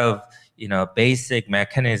a lot of basic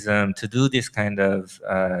mechanism to do this kind of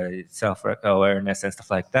self-awareness and stuff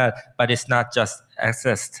like that, but it's not just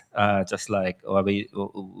accessed just like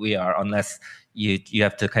we are, unless you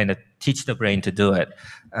have to kind of teach the brain to do it.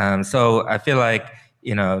 So I feel like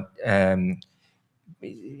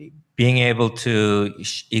being able to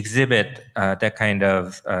exhibit that kind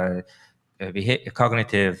of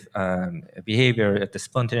cognitive behavior at the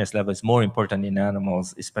spontaneous level is more important in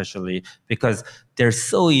animals, especially because they're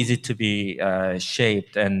so easy to be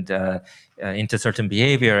shaped and into certain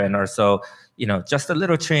behavior. And also, just a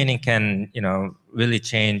little training can, really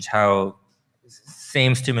change how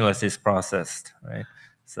same stimulus is processed, right?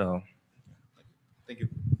 So, thank you.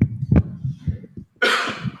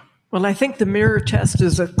 Well, I think the mirror test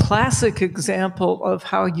is a classic example of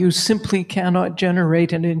how you simply cannot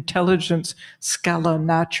generate an intelligence scala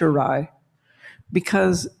naturae,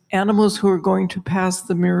 because animals who are going to pass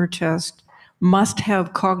the mirror test must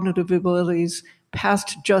have cognitive abilities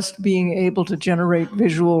past just being able to generate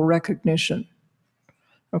visual recognition.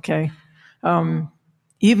 Okay?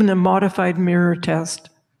 Even a modified mirror test.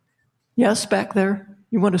 Yes, back there?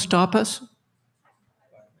 You want to stop us?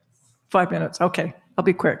 5 minutes, okay. I'll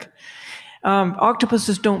be quick.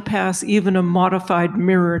 Octopuses don't pass even a modified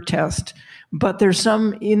mirror test, but there's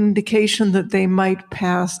some indication that they might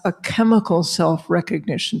pass a chemical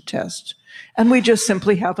self-recognition test. And we just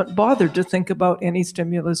simply haven't bothered to think about any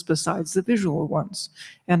stimulus besides the visual ones.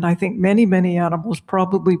 And I think many, many animals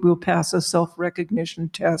probably will pass a self-recognition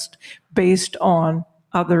test based on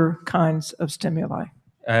other kinds of stimuli.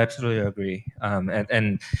 I absolutely agree.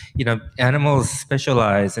 And animals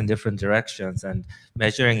specialize in different directions, and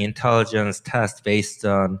measuring intelligence tests based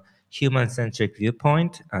on human-centric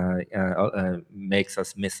viewpoint makes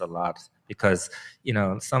us miss a lot, because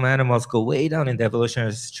some animals go way down in the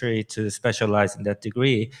evolutionary tree to specialize in that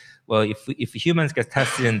degree. Well, if humans get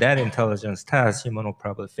tested in that intelligence test, human will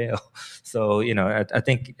probably fail. So I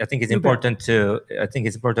think it's important to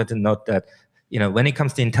note that when it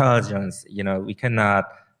comes to intelligence, we cannot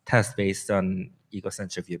test based on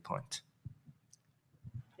egocentric viewpoint.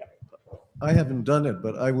 I haven't done it,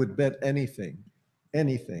 but I would bet anything,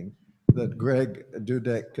 that Greg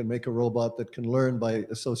Dudek can make a robot that can learn by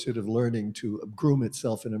associative learning to groom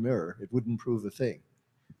itself in a mirror. It wouldn't prove a thing.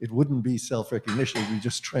 It wouldn't be self-recognition, it would be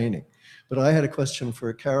just training. But I had a question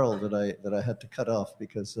for Carel that I had to cut off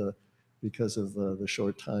because of the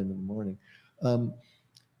short time in the morning.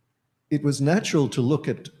 It was natural to look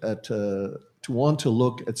to want to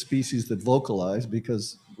look at species that vocalize,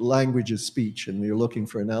 because language is speech and we're looking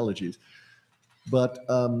for analogies. But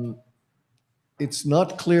it's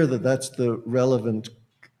not clear that that's the relevant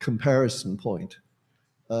comparison point.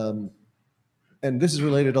 And this is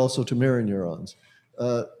related also to mirror neurons.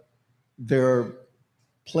 There are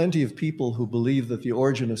plenty of people who believe that the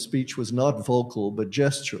origin of speech was not vocal, but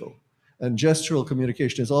gestural. And gestural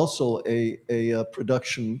communication is also a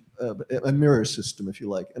production, a mirror system, if you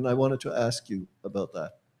like. And I wanted to ask you about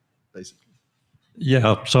that, basically.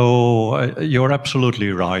 Yeah, so you're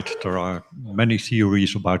absolutely right. There are many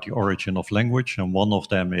theories about the origin of language, and one of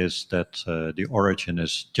them is that the origin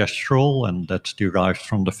is gestural, and that's derived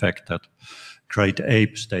from the fact that great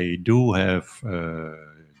apes, they do have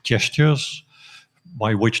gestures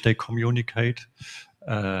by which they communicate.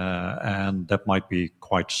 And that might be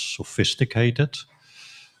quite sophisticated.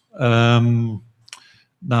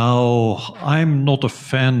 Now, I'm not a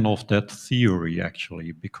fan of that theory,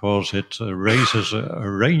 actually, because it raises a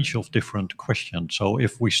range of different questions. So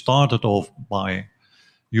if we started off by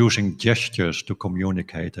using gestures to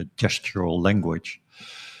communicate, a gestural language,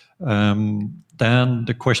 Then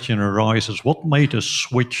the question arises, what made us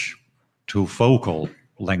switch to vocal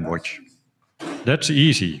language? That's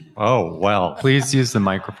easy. Oh, well. Please use the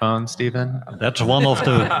microphone, Stephen. That's one of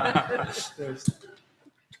the...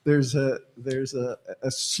 There's a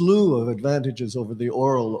slew of advantages over the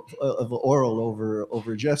oral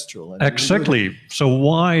over gestural. And exactly. So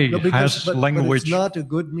why has language? But it's not a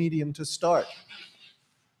good medium to start.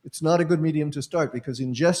 It's not a good medium to start because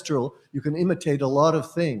in gestural you can imitate a lot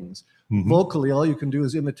of things. Mm-hmm. Vocally, all you can do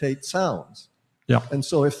is imitate sounds. Yeah. And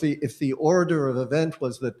so if the order of event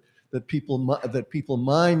was that people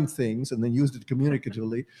mime things and then used it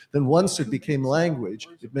communicatively, then once it became language,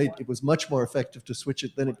 it was much more effective to switch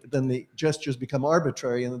it. Then the gestures become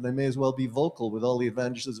arbitrary, and then they may as well be vocal with all the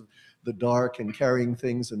advantages of the dark and carrying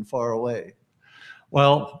things and far away.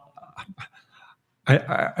 Well,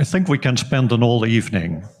 I think we can spend an whole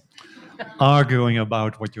evening arguing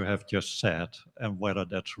about what you have just said and whether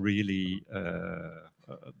that's really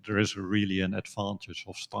there is really an advantage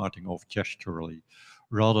of starting off gesturally,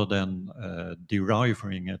 rather than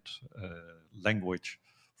deriving it language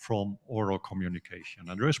from oral communication.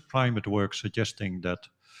 And there is primate work suggesting that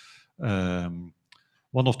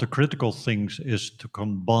one of the critical things is to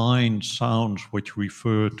combine sounds which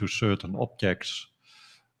refer to certain objects,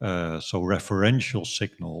 so referential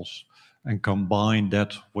signals, and combine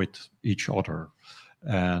that with each other.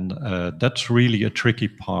 And that's really a tricky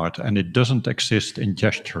part, and it doesn't exist in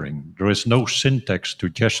gesturing. There is no syntax to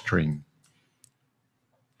gesturing.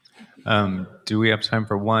 Do we have time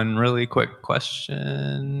for one really quick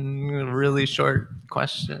question? Really short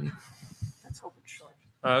question? Let's hope it's short.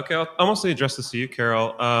 Okay, I'll mostly address this to you,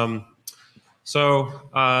 Carel. I'm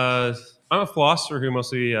a philosopher who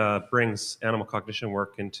mostly brings animal cognition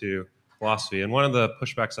work into philosophy. And one of the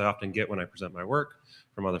pushbacks I often get when I present my work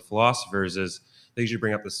from other philosophers is they usually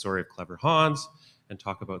bring up the story of clever Hans and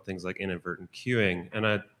talk about things like inadvertent cueing. And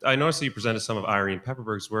I noticed that you presented some of Irene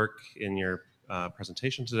Pepperberg's work in your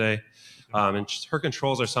presentation today. And her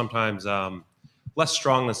controls are sometimes less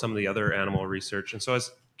strong than some of the other animal research. And so I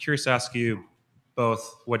was curious to ask you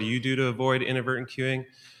both, what do you do to avoid inadvertent cueing?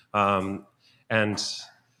 You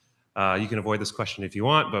can avoid this question if you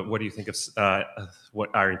want, but what do you think of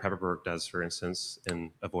what Irene Pepperberg does, for instance,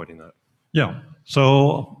 in avoiding that? Yeah,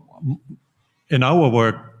 so in our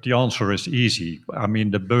work, the answer is easy. I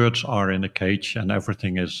mean, the birds are in a cage and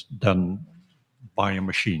everything is done by a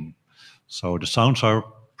machine. So the sounds are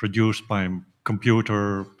produced by a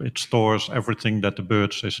computer, it stores everything that the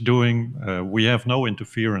birds is doing. We have no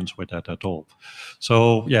interference with that at all.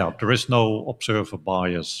 So yeah, there is no observer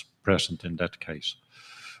bias present in that case.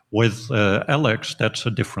 With Alex, that's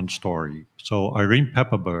a different story. So Irene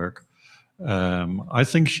Pepperberg,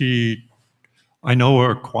 I know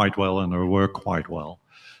her quite well and her work quite well.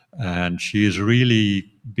 And she is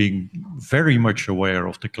really being very much aware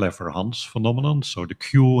of the clever Hans phenomenon, so the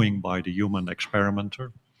cueing by the human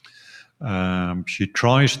experimenter. She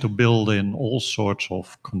tries to build in all sorts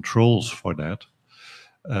of controls for that,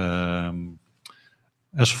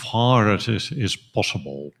 as far as is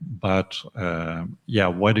possible. But yeah,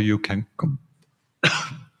 whether you can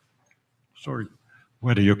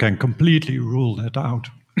whether you can completely rule that out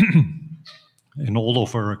in all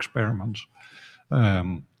of her experiments,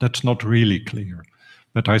 that's not really clear.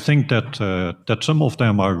 But I think that some of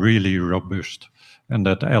them are really robust, and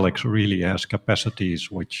that Alex really has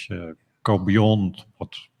capacities which go beyond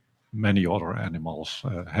what many other animals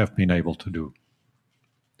have been able to do.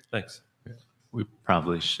 Thanks. We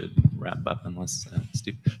probably should wrap up unless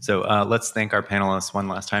Steve. So let's thank our panelists one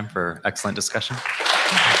last time for excellent discussion.